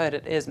under the hood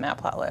it is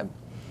Matplotlib.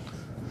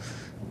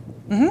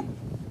 Comment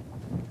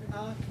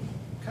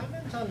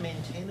on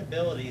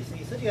maintainability. So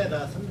you said you had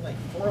something like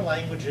 4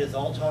 languages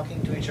all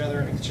talking to each other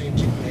and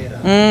exchanging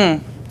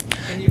data.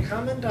 Can you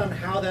comment on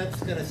how that's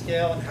going to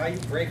scale and how you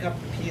break up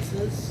the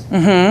pieces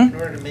in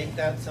order to make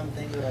that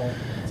something that'll...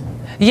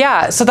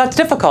 Yeah, so that's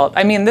difficult.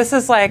 I mean, this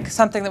is like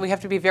something that we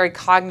have to be very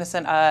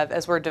cognizant of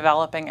as we're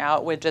developing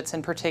out widgets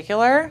in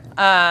particular.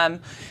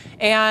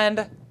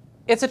 And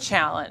It's a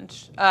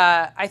challenge.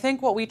 I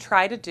think what we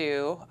try to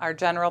do, our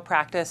general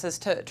practice, is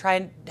to try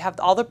and have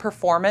all the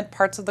performant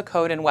parts of the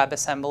code in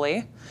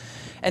WebAssembly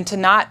and to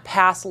not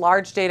pass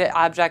large data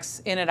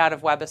objects in and out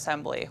of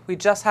WebAssembly. We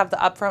just have the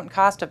upfront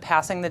cost of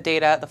passing the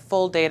data, the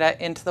full data,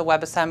 into the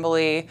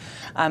WebAssembly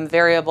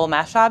variable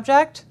mesh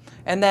object,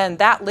 and then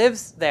that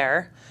lives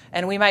there,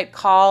 and we might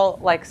call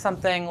like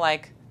something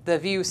like the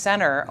view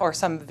center or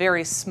some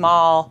very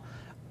small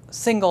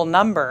single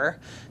number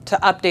to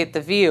update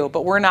the view,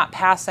 but we're not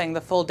passing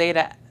the full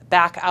data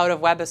back out of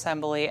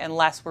WebAssembly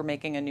unless we're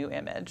making a new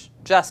image,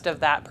 just of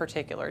that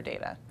particular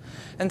data.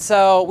 And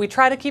so we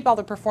try to keep all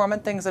the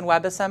performant things in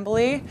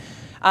WebAssembly.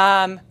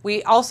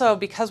 We also,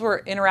 because we're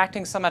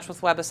interacting so much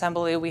with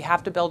WebAssembly, we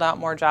have to build out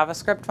more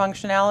JavaScript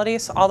functionality.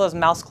 So all those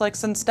mouse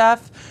clicks and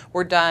stuff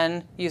were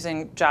done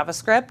using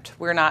JavaScript.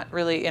 We're not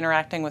really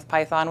interacting with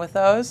Python with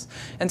those.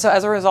 And so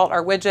as a result,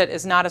 our widget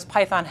is not as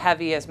Python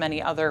heavy as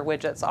many other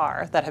widgets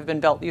are that have been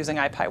built using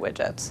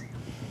PyWidgets.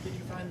 Did you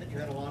find that you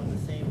had a lot of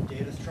the same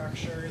data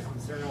structures and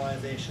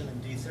serialization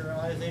and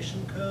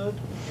deserialization code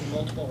in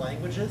multiple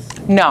languages?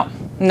 No,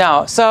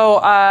 no.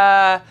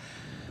 So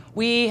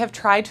we have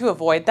tried to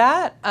avoid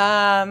that.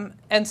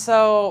 And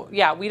so,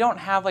 yeah, we don't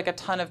have like a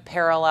ton of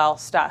parallel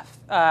stuff.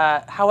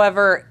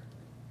 However,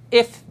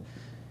 if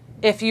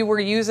you were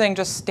using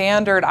just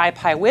standard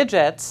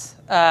PyWidgets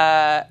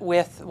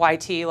with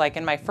YT, like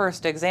in my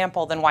first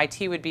example, then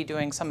YT would be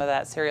doing some of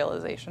that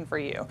serialization for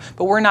you.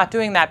 But we're not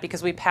doing that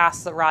because we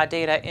pass the raw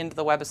data into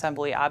the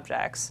WebAssembly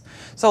objects.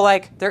 So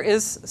like there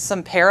is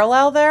some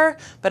parallel there,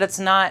 but it's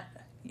not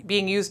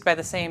being used by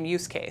the same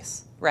use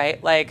case.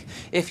 Right? Like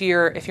if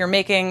you're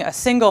making a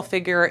single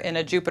figure in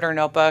a Jupyter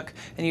notebook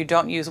and you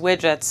don't use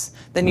widgets,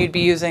 then you'd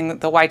be using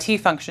the YT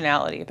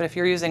functionality. But if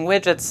you're using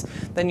widgets,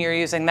 then you're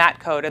using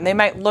that code. And they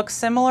might look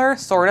similar,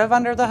 sort of,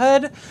 under the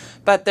hood,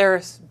 but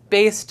they're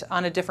based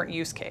on a different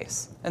use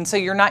case. And so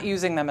you're not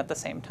using them at the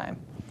same time.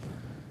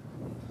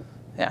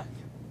 Yeah.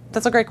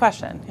 That's a great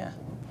question. Yeah.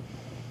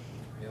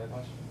 Any other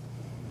questions?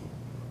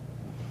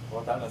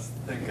 Well done. Let's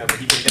think of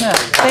it. Yeah.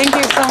 Thank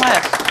you so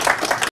much.